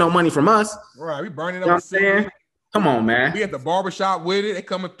ain't seeing no money from us. Right, we burning up. You know what I'm saying? Come on, man. We at the barbershop with it. They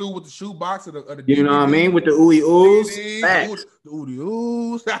coming through with the shoebox of the you know what I mean? With the ooey oohs. The ooey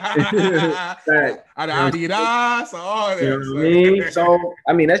oohs. Adidas. All that. You know what I mean? So,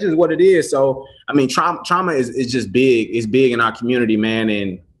 I mean, that's just what it is. So, I mean, trauma is just big. It's big in our community, man.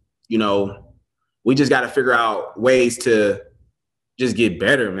 And, you know, we just got to figure out ways to just get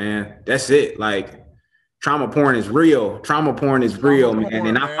better, man. That's it. Like, trauma porn is real. Trauma porn is real, man.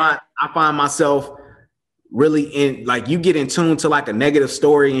 And I find myself really in, like, you get in tune to like a negative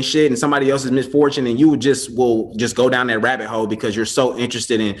story and shit and somebody else's misfortune, and you will just go down that rabbit hole because you're so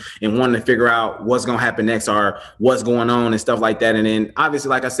interested in wanting to figure out what's going to happen next or what's going on and stuff like that. And then obviously,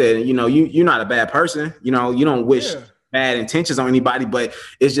 like I said, you know, you're not a bad person. You know, you don't wish bad intentions on anybody, but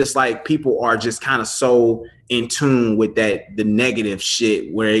it's just like people are just kind of so in tune with the negative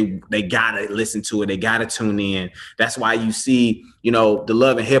shit where they gotta listen to it, they gotta tune in. That's why you see, you know, the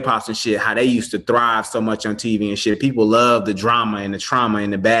Love and Hip Hops and shit, how they used to thrive so much on TV and shit. People love the drama and the trauma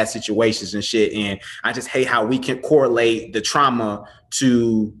and the bad situations and shit. And I just hate how we can correlate the trauma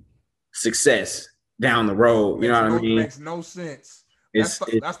to success down the road. You know what I mean? Makes no sense. Let's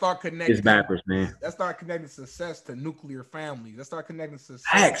start connecting. It's backwards, man. Let's start connecting success to nuclear families. Let's start connecting success.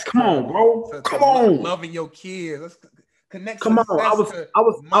 Facts. Come on, bro. Come on. Loving your kids. Let's connect. Come on.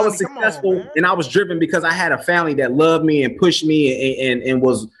 I was successful and I was driven because I had a family that loved me and pushed me and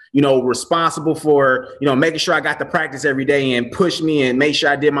was, you know, responsible for, you know, making sure I got to practice every day and pushed me and made sure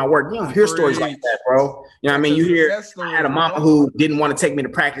I did my work. You don't hear stories like that, bro. You know what I mean? You hear, I had a mama who didn't want to take me to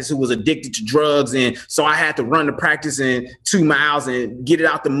practice, who was addicted to drugs. And so I had to run to practice in 2 miles and get it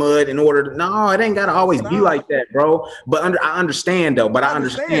out the mud in order to, no, it ain't got to always be like that, bro. But I understand though, but I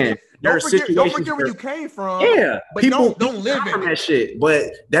understand. Don't forget where you came from. Yeah. But people don't live in that shit. But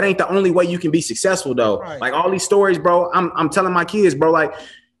that ain't the only way you can be successful though. Right. Like all these stories, bro, I'm telling my kids, bro, like,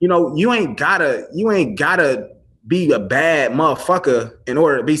 you know, you ain't gotta be a bad motherfucker in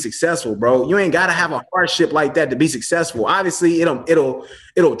order to be successful, bro. You ain't gotta have a hardship like that to be successful. Obviously, it'll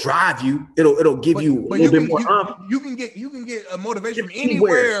drive you. It'll give you a little bit more. You can get a motivation from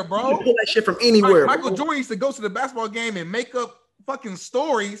anywhere, bro. You can pull that shit from anywhere. Michael Jordan used to go to the basketball game and make up fucking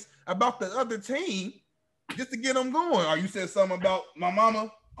stories about the other team just to get them going. Or you said something about my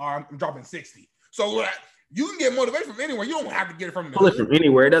mama, or I'm dropping 60. So you can get motivation from anywhere. You don't have to get it from pull it from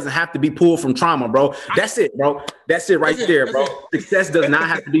anywhere. It doesn't have to be pulled from trauma, bro. That's it, bro. That's it right there, bro. Success does not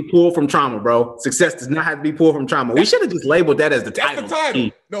have to be pulled from trauma, bro. Success does not have to be pulled from trauma. We should have just labeled that as the title. That's the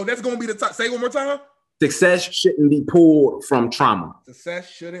title. No, that's going to be the title. Say it one more time. Success shouldn't be pulled from trauma.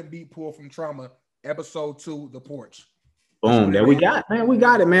 Success shouldn't be pulled from trauma. Episode 2, The Porch. Boom, there we got it, man. We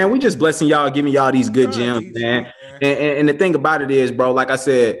got it, man. We just blessing y'all, giving y'all these good gems, man. And the thing about it is, bro, like I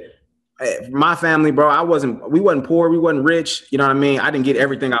said, my family, bro, we wasn't poor, we wasn't rich, you know what I mean? I didn't get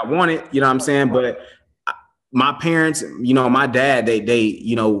everything I wanted, you know what I'm saying? But my parents, you know, my dad,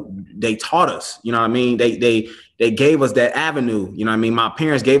 they taught us, you know what I mean? They gave us that avenue, you know what I mean? My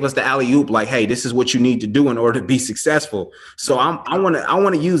parents gave us the alley-oop, like, hey, this is what you need to do in order to be successful. So I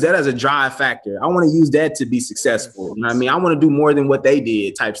want to use that as a drive factor. I want to use that to be successful. You know what I mean? I want to do more than what they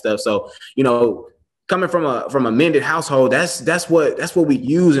did type stuff. So, you know, coming from a mended household, that's what we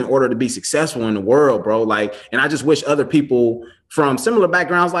use in order to be successful in the world, bro. Like, and I just wish other people from similar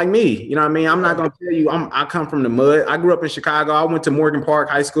backgrounds like me, you know what I mean? I'm not gonna tell you I come from the mud. I grew up in Chicago. I went to Morgan Park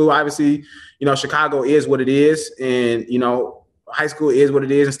High School. Obviously, you know, Chicago is what it is, and you know, high school is what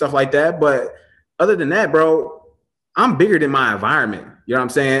it is and stuff like that. But other than that, bro, I'm bigger than my environment. You know what I'm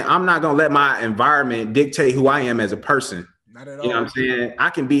saying? I'm not gonna let my environment dictate who I am as a person. Not at all. You know what I'm saying? I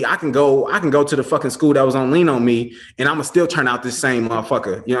can go to the fucking school that was on Lean on Me, and I'm gonna still turn out this same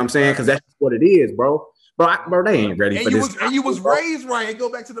motherfucker. You know what I'm saying? Because that's what it is, bro. bro, they ain't ready for this. And you was raised right. And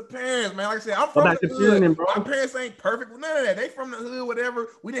go back to the parents, man. Like I said, I'm Go from back the to hood. feeling, bro. My parents ain't perfect with none of that. They from the hood, whatever.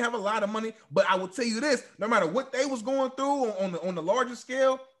 We didn't have a lot of money, but I will tell you this: no matter what they was going through on the larger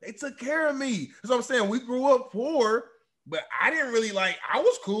scale, they took care of me. That's what I'm saying. We grew up poor, but I didn't really I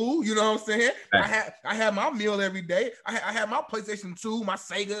was cool. You know what I'm saying? Right. I had my meal every day. I had my PlayStation 2, my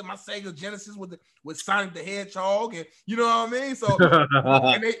Sega Genesis with Sonic the Hedgehog, and you know what I mean. So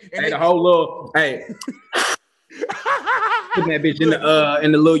and they the whole little put that bitch in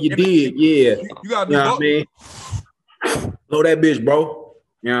the little you did, yeah. You gotta do you know what I mean? Blow that bitch, bro.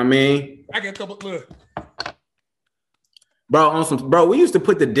 You know what I mean? I get a couple look. Bro, we used to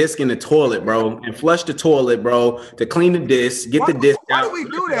put the disc in the toilet, bro, and flush the toilet, bro, to clean the disc, get the disc out. Why do we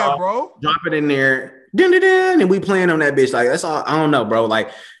do that, bro? Drop it in there, and we playing on that bitch. Like, that's all. I don't know, bro.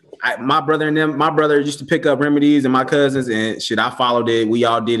 Like, my brother used to pick up remedies and my cousins and shit. I followed it. We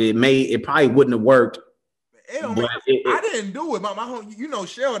all did it. It probably wouldn't have worked. I didn't do it. My home, you know,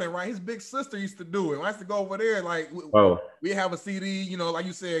 Sheldon, right? His big sister used to do it. When I used to go over there, like, we have a CD, you know, like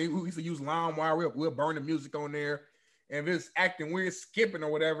you said, we used to use LimeWire. We'll burn the music on there. And if it's acting weird, skipping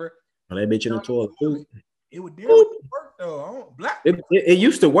or whatever, that bitch in the toilet too. It would definitely work though. It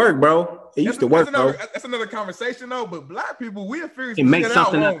used to work, bro. It used to work, bro. That's another conversation though. But black people, we'll figure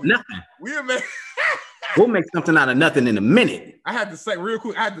something out of nothing. We'll make something out of nothing in a minute. I had to say real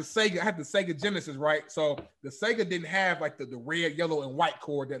quick. I had the Sega Genesis, right? So the Sega didn't have like the red, yellow, and white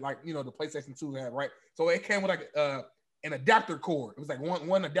cord that like the PlayStation 2 had, right? So it came with like an adapter cord. It was like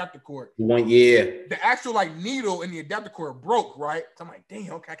one adapter cord. The actual like needle in the adapter cord broke, right? So I'm like,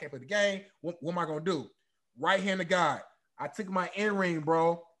 damn, okay, I can't play the game. What am I gonna do? Right-handed guy. I took my in-ring,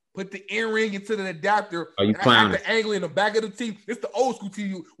 bro. Put the in-ring into the adapter. Oh, you clown it. The angle in the back of the TV. It's the old school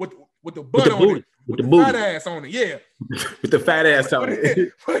TV with the butt on it. With the fat ass on it, yeah. With the fat ass on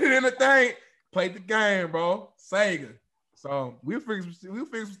it. Put it in the thing. Played the game, bro. Sega. So we'll figure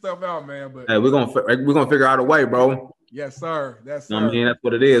some stuff out, man. But hey, we're gonna figure out a way, bro. Yes, sir. That's sir. I mean, that's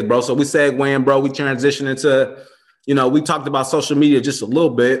what it is, bro. So we segueing, bro. We transition into, we talked about social media just a little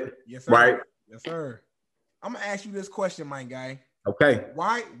bit. Yes, sir. Right? Yes, sir. I'm gonna ask you this question, my guy. Okay.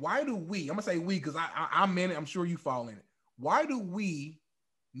 Why do we? I'm gonna say we because I'm in it. I'm sure you fall in it. Why do we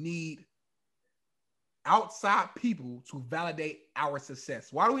need outside people to validate our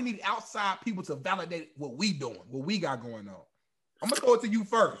success? Why do we need outside people to validate what we doing, what we got going on? I'm gonna throw it to you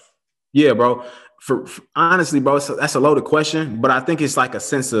first. Yeah, bro. For honestly, bro, that's a loaded question, but I think it's like a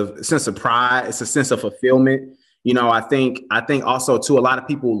sense of pride. It's a sense of fulfillment. I think also too, a lot of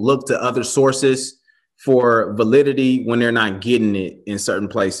people look to other sources for validity when they're not getting it in certain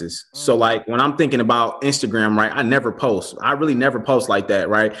places. So like when I'm thinking about Instagram, right, I never post. I really never post like that,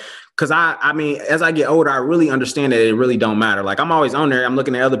 right? Because I mean, as I get older, I really understand that it really don't matter. Like I'm always on there. I'm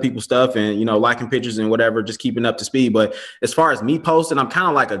looking at other people's stuff and, liking pictures and whatever, just keeping up to speed. But as far as me posting, I'm kind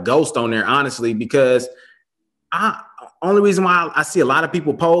of like a ghost on there, honestly, because only reason why I see a lot of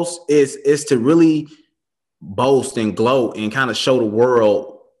people post is to really boast and gloat and kind of show the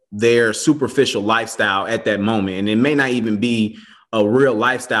world their superficial lifestyle at that moment. And it may not even be a real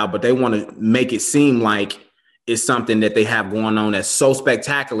lifestyle, but they want to make it seem like it's something that they have going on that's so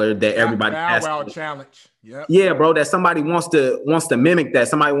spectacular that everybody has to challenge. Yep. Yeah, bro, that somebody wants to mimic that.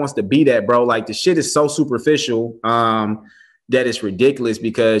 Somebody wants to be that, bro. Like the shit is so superficial that it's ridiculous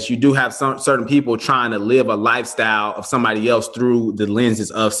because you do have some certain people trying to live a lifestyle of somebody else through the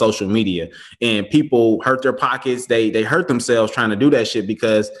lenses of social media, and people hurt their pockets. They hurt themselves trying to do that shit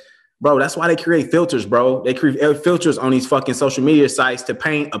because, bro, that's why they create filters, bro. They create filters on these fucking social media sites to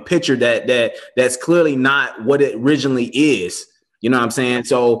paint a picture that's clearly not what it originally is. You know what I'm saying?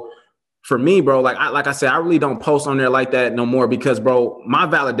 So for me, bro, like I said, I really don't post on there like that no more because, bro, my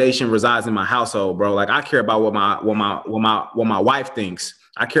validation resides in my household, bro. Like I care about what my wife thinks.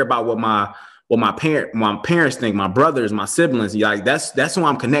 I care about what my parents think, my brothers, my siblings. Like that's who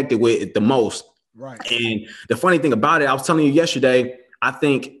I'm connected with the most. Right. And the funny thing about it, I was telling you yesterday, I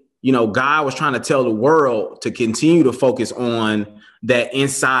think, God was trying to tell the world to continue to focus on that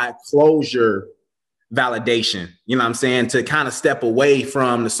inside closure validation, you know what I'm saying? To kind of step away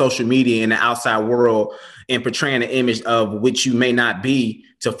from the social media and the outside world and portraying an image of which you may not be,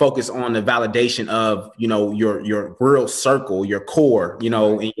 to focus on the validation of, your real circle, your core, and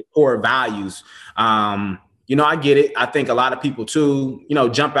your core values. I get it. I think a lot of people too,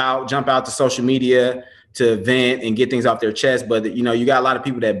 jump out to social media to vent and get things off their chest. But, you got a lot of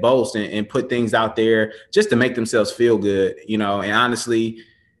people that boast and put things out there just to make themselves feel good, and honestly,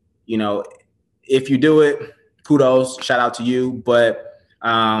 if you do it, kudos, shout out to you. But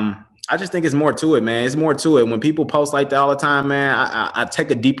I just think it's more to it, man. It's more to it. When people post like that all the time, man, I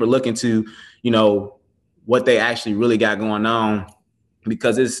take a deeper look into, what they actually really got going on,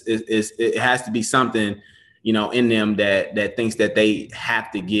 because it has to be something, you know, in them that thinks that they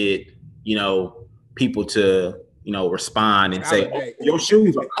have to get, you know, people to, you know, respond and say, oh, your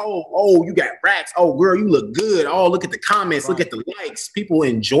shoes are cold. Oh, you got racks. Oh, girl, you look good. Oh, look at the comments. Right. Look at the likes. People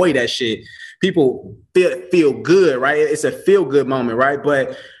enjoy that shit. People feel good, right? It's a feel good moment, right?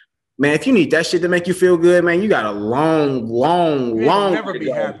 But man, if you need that shit to make you feel good, man, you got a long never be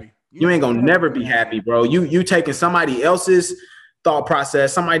happy. You ain't gonna never be happy, bro. You taking somebody else's thought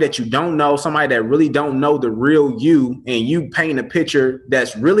process, somebody that you don't know, somebody that really don't know the real you, and you paint a picture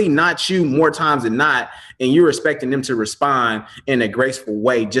that's really not you more times than not, and you're expecting them to respond in a graceful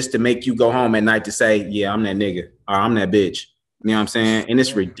way just to make you go home at night to say, yeah, I'm that nigga, or I'm that bitch. You know what I'm saying? And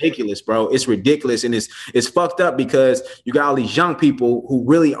it's ridiculous, bro. It's ridiculous. And it's fucked up because you got all these young people who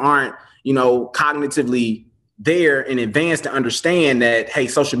really aren't, you know, cognitively there in advance to understand that, hey,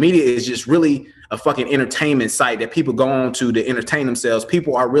 social media is just really a fucking entertainment site that people go on to entertain themselves.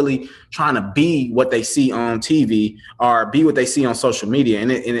 People are really trying to be what they see on TV or be what they see on social media.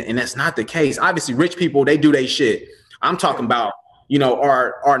 And that's not the case. Obviously, rich people, they do their shit. I'm talking about, you know,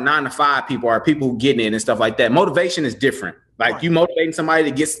 our 9-to-5 people, our people who getting it and stuff like that. Motivation is different. Like you motivating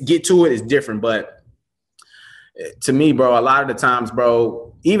somebody to get to it is different. But to me, bro, a lot of the times,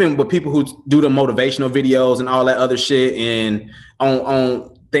 bro, even with people who do the motivational videos and all that other shit and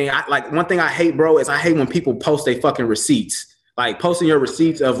on thing, one thing I hate, bro, is I hate when people post their fucking receipts. Like posting your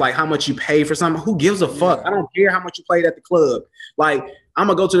receipts of like how much you pay for something. Who gives a fuck? I don't care how much you played at the club. Like, I'm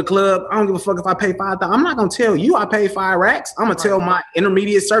gonna go to the club. I don't give a fuck if I pay $5,000. I'm not gonna tell you I paid 5 racks. I'm gonna tell my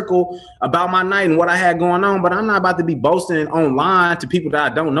intermediate circle about my night and what I had going on. But I'm not about to be boasting online to people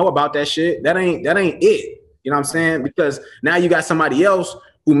that I don't know about that shit. That ain't it. You know what I'm saying? Because now you got somebody else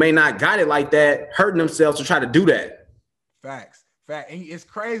who may not got it like that, hurting themselves to try to do that. Facts. And it's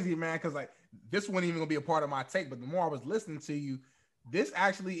crazy, man, because like this wasn't even gonna be a part of my take, but the more I was listening to you, this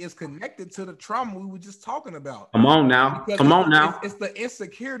actually is connected to the trauma we were just talking about. Come on now. It's the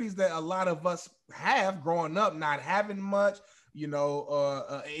insecurities that a lot of us have growing up, not having much, you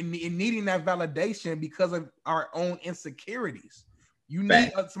know, in needing that validation because of our own insecurities. You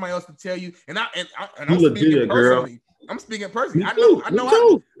need somebody else to tell you, and I'm speaking personally. I'm speaking personally. I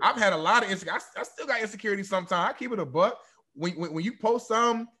know I've had a lot of insecurities. I still got insecurities sometimes. I keep it a buck. When you post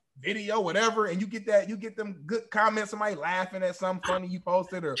some video, whatever, and you get them good comments, somebody laughing at something funny you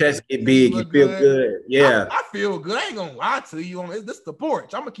posted, or chest get big, you feel good. Yeah, I feel good. I ain't gonna lie to you. This is the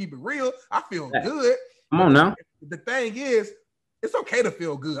porch. I'm gonna keep it real. I feel good. Come on now. The thing is, it's okay to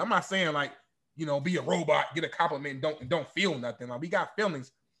feel good. I'm not saying like, you know, be a robot, get a compliment, and don't feel nothing. Like, we got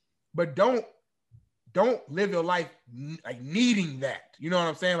feelings, but don't live your life like needing that. You know what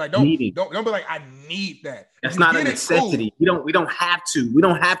I'm saying? Like, don't be like, I need that. That's not a necessity. Cool. We don't have to. We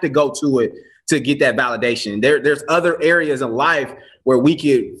don't have to go to it to get that validation. There's other areas in life where we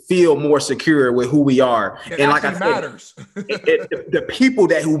could feel more secure with who we are. And like I said, matters. the people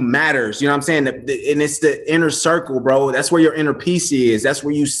who matters, you know what I'm saying? And it's the inner circle, bro. That's where your inner peace is. That's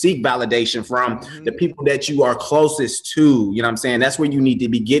where you seek validation from. Mm-hmm. The people that you are closest to, you know what I'm saying? That's where you need to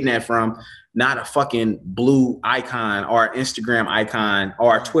be getting that from. Not a fucking blue icon or Instagram icon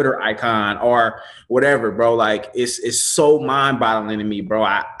or Twitter icon or whatever, bro. Like, it's so mind-boggling to me, bro.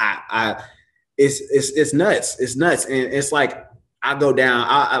 It's nuts. It's nuts. And it's like, I go down,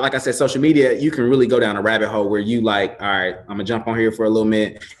 like I said, social media, you can really go down a rabbit hole where you like, all right, I'm gonna jump on here for a little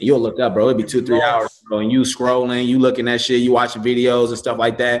minute, and you'll look up, bro. It'll be 2-3 hours, bro, and you scrolling, you looking at shit, you watching videos and stuff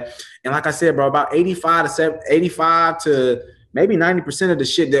like that. And like I said, bro, about 85 to maybe 90% of the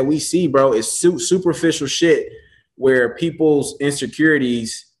shit that we see, bro, is superficial shit where people's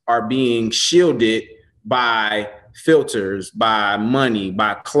insecurities are being shielded by filters, by money,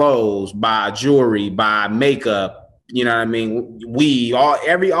 by clothes, by jewelry, by makeup. You know what I mean? Weave, all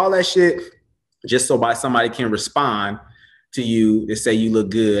that shit, just so somebody can respond to you to say you look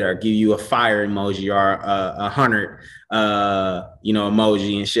good or give you a fire emoji or a 100,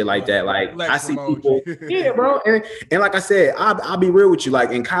 emoji and shit like that. Like, I see people, yeah, bro. And like I said, I'll be real with you.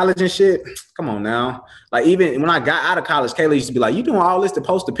 Like, in college and shit, come on now. Like, even when I got out of college, Kayla used to be like, you doing all this to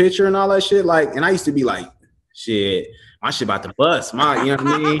post a picture and all that shit? Like, and I used to be like, shit, my shit about to bust. You know what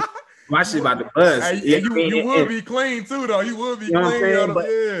I mean? My shit about to bust. You would be clean too, though. You would be clean.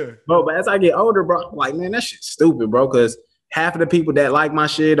 But as I get older, bro, I'm like, man, that shit's stupid, bro. Because half of the people that like my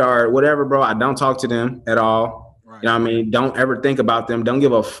shit or whatever, bro, I don't talk to them at all. Right. You know what I mean? Don't ever think about them. Don't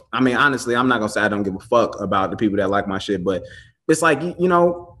give honestly, I'm not going to say I don't give a fuck about the people that like my shit. But it's like, you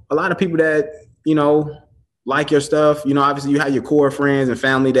know, a lot of people that, you know, like your stuff, you know, obviously you have your core friends and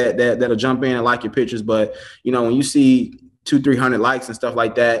family that'll jump in and like your pictures. But, you know, when you see 300 likes and stuff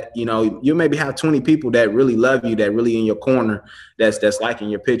like that, you know, you maybe have 20 people that really love you, that really in your corner, that's liking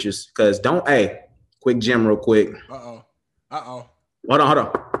your pictures. Because quick gym real quick. Hold on.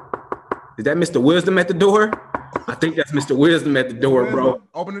 Is that Mr. Wisdom at the door? I think that's Mr. Wisdom at the door, bro.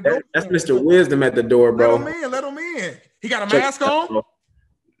 Open the door. That's Mr. Wisdom at the door, bro. Let him in. He got a mask on? Bro.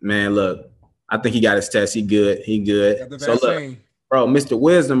 Man, look, I think he got his test. He good. So look, bro, Mr.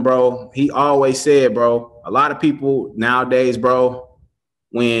 Wisdom, bro, he always said, bro, a lot of people nowadays, bro,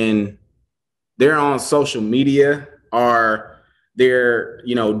 when they're on social media or they're,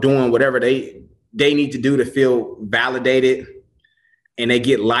 you know, doing whatever they need to do to feel validated, and they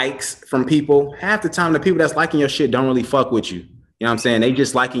get likes from people, half the time the people that's liking your shit don't really fuck with you. You know what I'm saying? They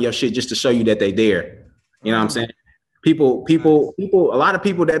just liking your shit just to show you that they there. You know what I'm saying? People, a lot of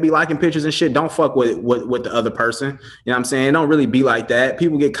people that be liking pictures and shit don't fuck with the other person. You know what I'm saying? It don't really be like that.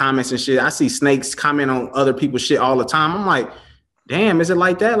 People get comments and shit. I see snakes comment on other people's shit all the time. I'm like, damn, is it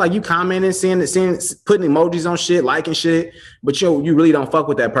like that? Like you commenting, seeing, putting emojis on shit, liking shit, but you really don't fuck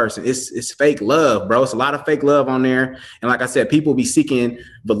with that person. It's fake love, bro. It's a lot of fake love on there. And like I said, people be seeking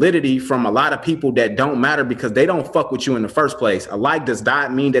validity from a lot of people that don't matter because they don't fuck with you in the first place. A like does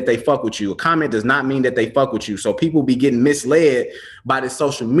not mean that they fuck with you. A comment does not mean that they fuck with you. So people be getting misled by this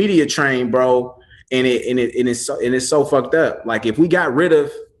social media train, bro. And it's so fucked up. Like if we got rid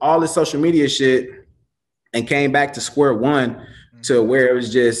of all this social media shit and came back to square one, to where it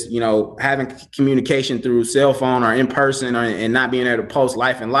was just, you know, having communication through cell phone or in person and not being able to post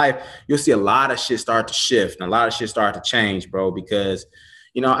life in life, you'll see a lot of shit start to shift and a lot of shit start to change, bro, because,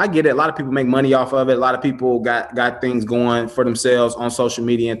 you know, I get it. A lot of people make money off of it. A lot of people got things going for themselves on social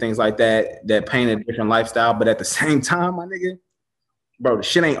media and things like that paint a different lifestyle. But at the same time, my nigga, bro, the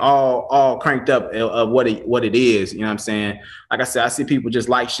shit ain't all cranked up of what it is. You know what I'm saying? Like I said, I see people just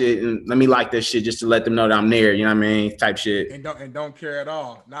like shit and let me like this shit just to let them know that I'm there. You know what I mean? Type shit. And don't care at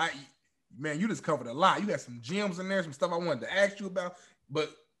all. Now, man, you just covered a lot. You got some gems in there, some stuff I wanted to ask you about. But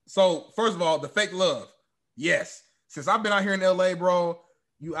so first of all, the fake love. Yes. Since I've been out here in LA, bro,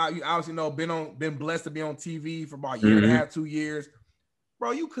 you obviously know been blessed to be on TV for about a year and a half, 2 years.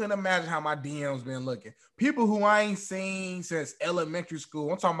 Bro, you couldn't imagine how my DMs been looking. People who I ain't seen since elementary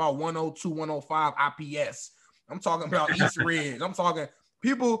school. I'm talking about 102, 105 IPS. I'm talking about East Ridge. I'm talking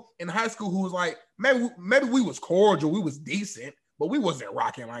people in high school who was like, maybe we was cordial, we was decent, but we wasn't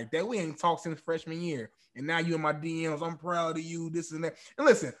rocking like that. We ain't talked since freshman year. And now you in my DMs, I'm proud of you, this and that. And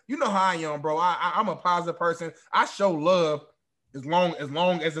listen, you know how I am, bro. I'm a positive person. I show love as long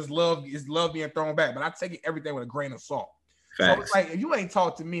as it's love being thrown back, but I take everything with a grain of salt. Facts. So it's like, if you ain't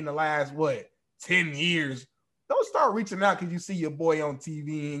talked to me in the last 10 years, don't start reaching out because you see your boy on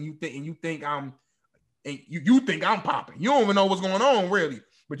TV and you think I'm popping. You don't even know what's going on really,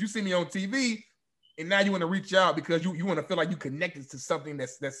 but you see me on TV and now you want to reach out because you want to feel like you connected to something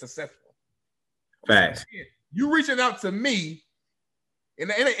that's successful. Facts. You reaching out to me,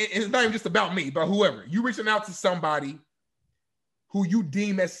 and it's not even just about me, but whoever you reaching out to somebody who you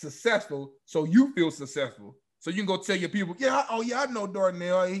deem as successful, so you feel successful. So you can go tell your people, I know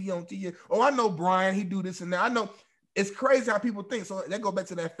Darnell, he on TV. Oh, I know Brian, he do this and that. I know. It's crazy how people think. So that go back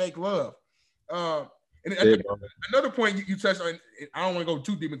to that fake love. Another point you touched on, I don't want to go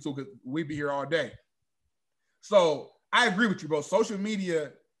too deep into because we'd be here all day. So I agree with you, bro. Social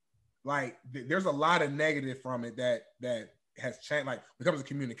media, like there's a lot of negative from it that has changed. Like when it comes to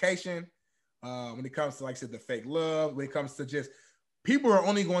communication, when it comes to, like I said, the fake love, when it comes to just people are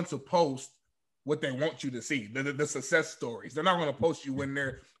only going to post what they want you to see, the success stories. They're not going to post you when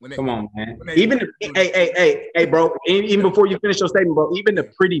they come on, man. Hey, bro. Even before you finish your statement, bro. Even the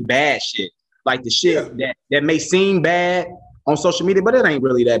pretty bad shit, like the shit that may seem bad on social media, but it ain't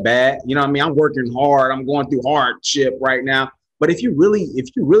really that bad. You know what I mean? I'm working hard. I'm going through hardship right now. But if you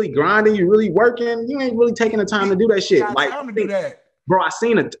really grinding, you really working, you ain't really taking the time to do that shit. Like, time to do that. Bro, I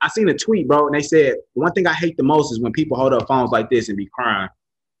seen a tweet, bro, and they said one thing I hate the most is when people hold up phones like this and be crying.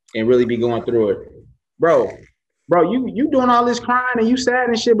 And really be going through it. Bro, you doing all this crying and you sad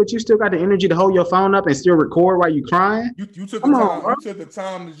and shit, but you still got the energy to hold your phone up and still record while you crying? You took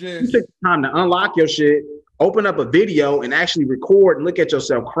the time to unlock your shit, open up a video and actually record and look at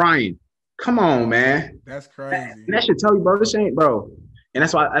yourself crying. Come on, man. That's crazy. That should tell you, bro, this ain't, bro. And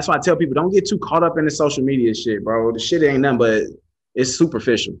that's why I tell people, don't get too caught up in the social media shit, bro. The shit ain't nothing but it's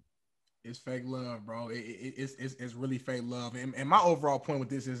superficial. It's fake love, bro. It's really fake love. And my overall point with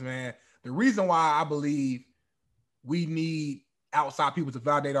this is, man, the reason why I believe we need outside people to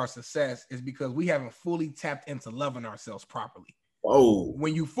validate our success is because we haven't fully tapped into loving ourselves properly. Whoa.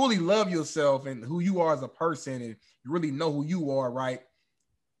 When you fully love yourself and who you are as a person and you really know who you are, right?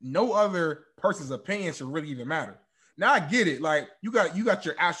 No other person's opinion should really even matter. Now I get it. Like you got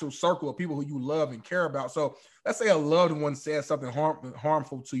your actual circle of people who you love and care about. So let's say a loved one says something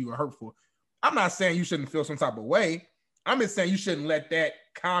harmful to you or hurtful. I'm not saying you shouldn't feel some type of way. I'm just saying you shouldn't let that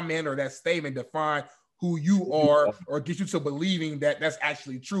comment or that statement define who you are or get you to believing that that's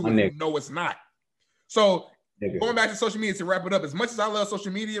actually true when you know it's not. So going back to social media to wrap it up, as much as I love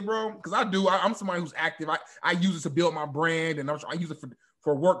social media, bro, because I'm somebody who's active. I use it to build my brand and I use it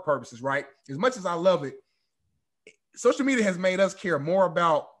for work purposes, right? As much as I love it, social media has made us care more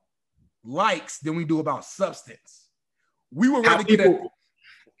about likes than we do about substance. We would rather get that.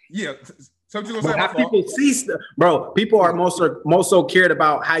 Yeah. How people see stuff, bro. People are most so cared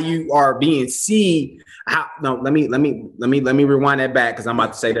about how you are being seen. Let me rewind that back because I'm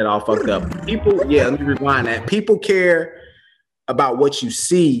about to say that all fucked up. Let me rewind that. People care about what you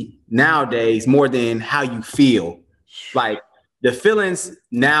see nowadays more than how you feel. Like the feelings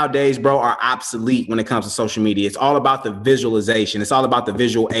nowadays, bro, are obsolete when it comes to social media. It's all about the visualization. It's all about the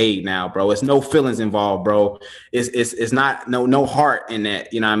visual aid now, bro. It's no feelings involved, bro. It's not no heart in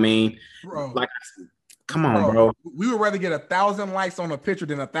that. You know what I mean? Bro, like, come on, bro. We would rather get 1,000 likes on a picture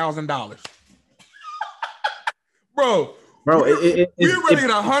than $1,000. bro, we would rather get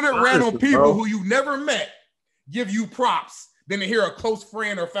 100 random people who you've never met give you props than to hear a close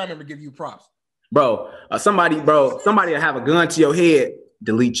friend or family member give you props. Bro, somebody will have a gun to your head,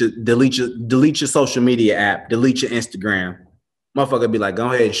 delete your social media app, delete your Instagram. Motherfucker be like, go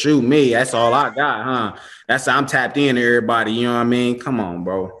ahead and shoot me. That's all I got, huh? That's how I'm tapped in to everybody. You know what I mean? Come on,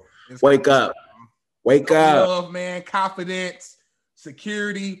 bro. Wake up. Wake up. Love, man, confidence,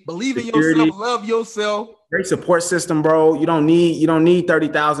 security, believe in yourself, love yourself. Great support system, bro. You don't need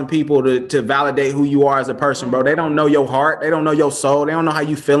 30,000 people to validate who you are as a person, bro. They don't know your heart. They don't know your soul. They don't know how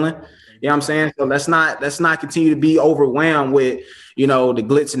you feeling. You know what I'm saying? So let's not continue to be overwhelmed with, the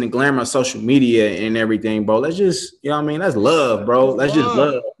glitz and the glamour of social media and everything, bro. Let's just, you know what I mean? Let's love, bro. Let's just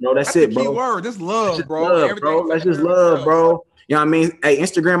love, bro. That's it, bro. Key word. Just love, bro. Love, bro. Let's just love, bro. You know what I mean? Hey,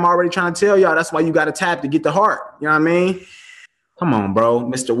 Instagram already trying to tell y'all that's why you got to tap to get the heart. You know what I mean? Come on, bro.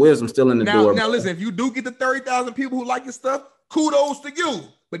 Mr. Wisdom still in the door. Now, listen, if you do get the 30,000 people who like your stuff, kudos to you.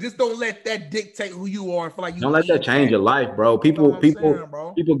 But just don't let that dictate who you are and feel like you don't let that change your life, bro. People get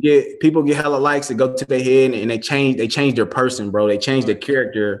hella likes that go to their head and they change their person, bro. They change their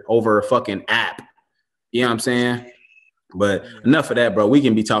character over a fucking app. You know what I'm saying? But enough of that, bro. We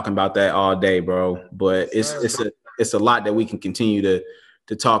can be talking about that all day, bro. But it's a lot that we can continue to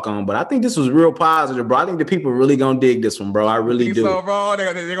talk on. But I think this was real positive, bro. I think the people are really gonna dig this one, bro. I really do. So, bro,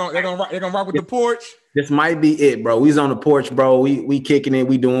 they're gonna rock with the porch. This might be it, bro. We's on the porch, bro. We kicking it.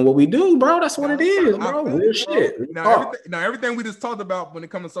 We doing what we do, bro. That's what it is, bro. Real shit. Now everything we just talked about when it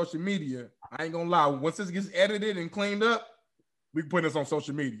comes to social media, I ain't gonna lie. Once this gets edited and cleaned up, we put this on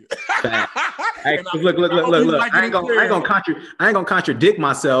social media. Hey, look. I ain't gonna contradict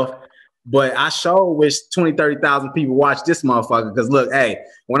myself. But I sure wish 20, 30,000 people watch this motherfucker. Because look, hey,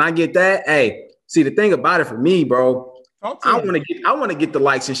 when I get that, see the thing about it for me, bro, I want to get the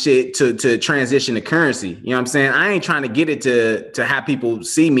likes and shit to transition to currency. You know what I'm saying? I ain't trying to get it to have people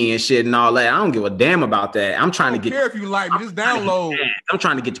see me and shit and all that. I don't give a damn about that. I'm trying to get. Care if you like me, just download. I'm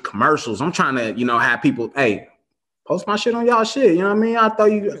trying to get the commercials. I'm trying to, have people, post my shit on y'all shit. You know what I mean? I'll throw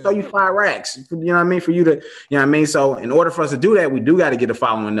you 5 racks. You know what I mean? For you to, you know what I mean? So in order for us to do that, we do got to get a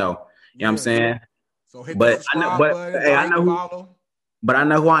following though. You know what I'm saying? So hit the subscribe button, but I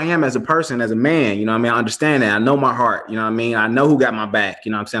know who I am as a person, as a man. You know what I mean? I understand that. I know my heart. You know what I mean? I know who got my back.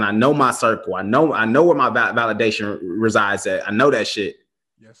 You know what I'm saying? I know my circle. I know where my validation resides at. I know that shit.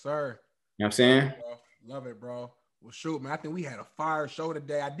 Yes, sir. You know what I'm saying? Love it, bro. Well, shoot, man. I think we had a fire show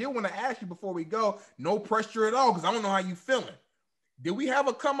today. I did want to ask you before we go, no pressure at all, because I don't know how you feeling. Did we have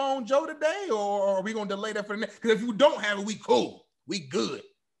a come on Joe today, or are we going to delay that for the next? Because if you don't have it, we cool. We good.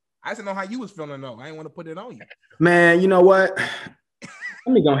 I just know how you was feeling though. I didn't want to put it on you. Man, you know what?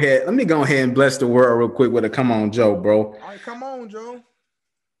 Let me go ahead and bless the world real quick with a come on, Joe, bro. All right, come on, Joe.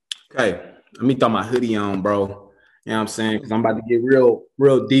 Okay, let me throw my hoodie on, bro. You know what I'm saying? Because I'm about to get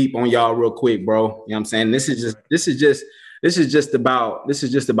real deep on y'all real quick, bro. You know what I'm saying? This is just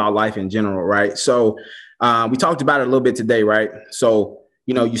about life in general, right? So we talked about it a little bit today, right? So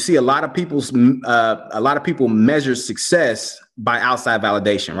you see a lot of people measure success by outside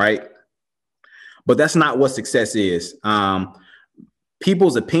validation, right? But that's not what success is.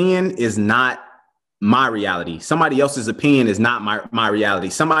 People's opinion is not my reality. Somebody else's opinion is not my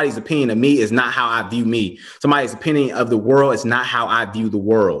reality. Somebody's opinion of me is not how I view me. Somebody's opinion of the world is not how I view the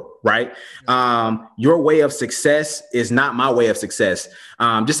world, right? Your way of success is not my way of success.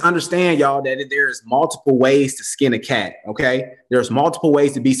 Just understand, y'all, that there's multiple ways to skin a cat, okay? There's multiple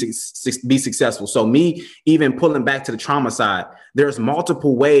ways to be successful. So me even pulling back to the trauma side, there's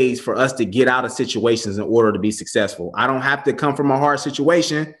multiple ways for us to get out of situations in order to be successful. I don't have to come from a hard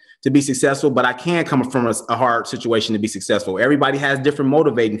situation to be successful, but I can come from a hard situation to be successful. Everybody has different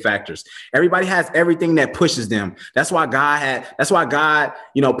motivating factors. Everybody has everything that pushes them. That's why God,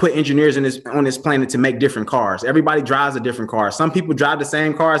 put engineers on this planet to make different cars. Everybody drives a different car. Some people drive the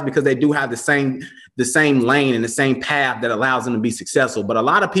same cars because they do have the same lane and the same path that allows them to be successful. But a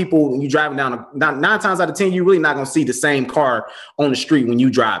lot of people, when you driving down, 9 times out of 10, you're really not going to see the same car on the street when you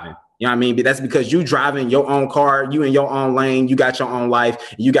driving. You know what I mean? But that's because you driving your own car, you in your own lane, you got your own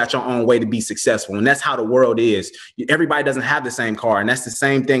life, you got your own way to be successful. And that's how the world is. Everybody doesn't have the same car. And that's the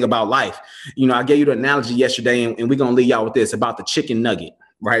same thing about life. I gave you the analogy yesterday, and we're going to leave y'all with this about the chicken nugget,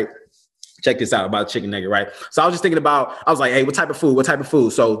 right? Check this out about chicken nugget, right? So I was just thinking about, I was like, hey, what type of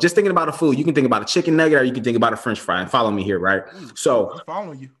food? So just thinking about a food, you can think about a chicken nugget or you can think about a French fry, and follow me here, right? So I'm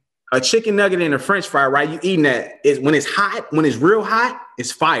following you. A chicken nugget and a French fry, right? You eating that is when it's hot, when it's real hot,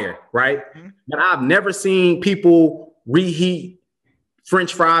 it's fire, right? Mm-hmm. But I've never seen people reheat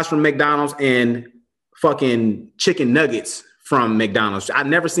French fries from McDonald's and fucking chicken nuggets from McDonald's. I've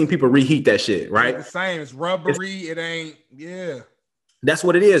never seen people reheat that shit, right? It's the same. It's rubbery. It ain't, yeah. That's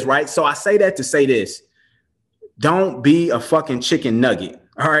what it is, right? So I say that to say this. Don't be a fucking chicken nugget,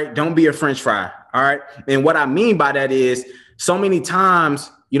 all right? Don't be a French fry, all right? And what I mean by that is so many times,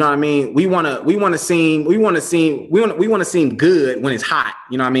 you know what I mean? We want to seem good when it's hot.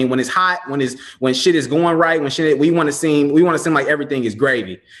 You know what I mean? When it's hot, when shit is going right, we want to seem like everything is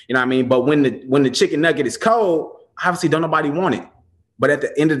gravy. You know what I mean? But when the chicken nugget is cold, obviously don't nobody want it. But at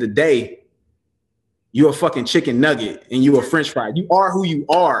the end of the day, you're a fucking chicken nugget and you a French fry. You are who you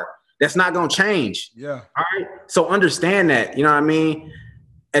are. That's not going to change. Yeah. All right. So understand that, you know what I mean?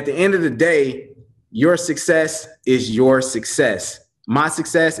 At the end of the day, your success is your success. My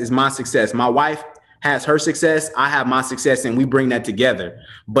success is my success. My wife has her success. I have my success, and we bring that together.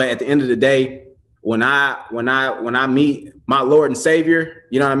 But at the end of the day, when I meet my Lord and Savior,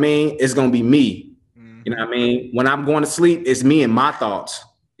 you know what I mean? It's going to be me. Mm-hmm. You know what I mean? When I'm going to sleep, it's me and my thoughts.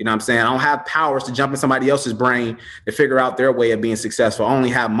 You know what I'm saying? I don't have powers to jump in somebody else's brain to figure out their way of being successful. I only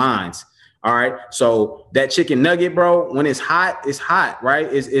have mine. All right. So that chicken nugget, bro, when it's hot, right?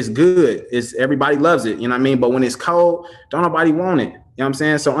 It's good. Everybody loves it. You know what I mean? But when it's cold, don't nobody want it. You know what I'm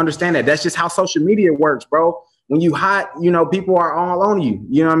saying? So understand that. That's just how social media works, bro. When you hot, people are all on you.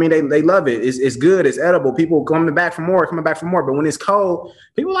 You know what I mean? They love it. It's good. It's edible. People coming back for more. But when it's cold,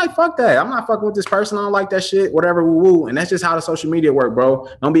 people like, fuck that. I'm not fucking with this person. I don't like that shit. Whatever, woo. And that's just how the social media work, bro.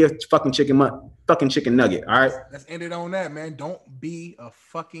 Don't be a fucking chicken nugget. All right. Let's end it on that, man. Don't be a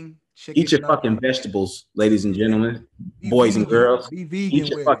fucking chicken. Eat your fucking vegetables, ladies and gentlemen, boys and girls. Be vegan. Eat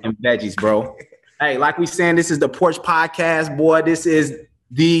your fucking veggies, bro. Hey, like we saying, this is the Porch Podcast, boy. This is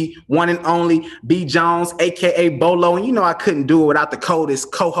the one and only B Jones, aka Bolo, and I couldn't do it without the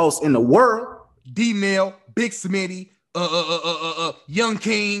coldest co-host in the world, D-Nail, Big Smitty, Young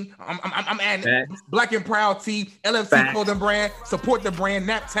King. I'm adding Facts. Black and Proud T, LFC Facts. Clothing brand. Support the brand.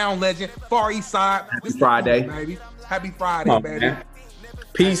 Naptown legend, Far East Side. Happy Friday, baby. Happy Friday, baby. Man.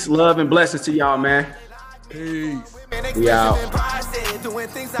 Peace, love, and blessings to y'all, man. Peace. We out. Doing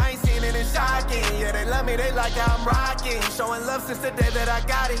things I ain't seen and it's shocking. Yeah, they love me, they like how I'm rocking. Showing love since the day that I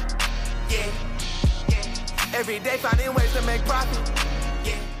got it. Yeah. Every day finding ways to make profit.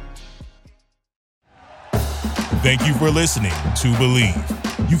 Yeah. Thank you for listening to Believe.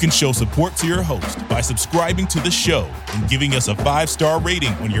 You can show support to your host by subscribing to the show and giving us a 5-star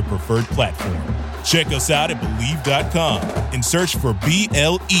rating on your preferred platform. Check us out at Believe.com and search for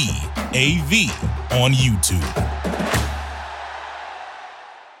BLEAV on YouTube.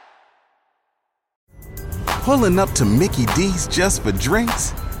 Pulling up to Mickey D's just for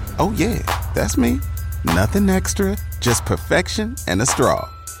drinks? Oh yeah, that's me. Nothing extra, just perfection and a straw.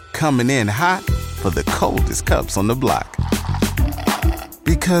 Coming in hot for the coldest cups on the block.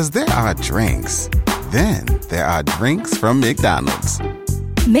 Because there are drinks. Then there are drinks from McDonald's.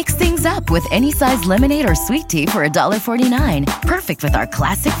 Mix things up with any size lemonade or sweet tea for $1.49. Perfect with our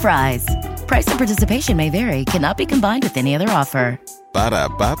classic fries. Price and participation may vary. Cannot be combined with any other offer.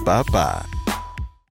 Ba-da-ba-ba-ba.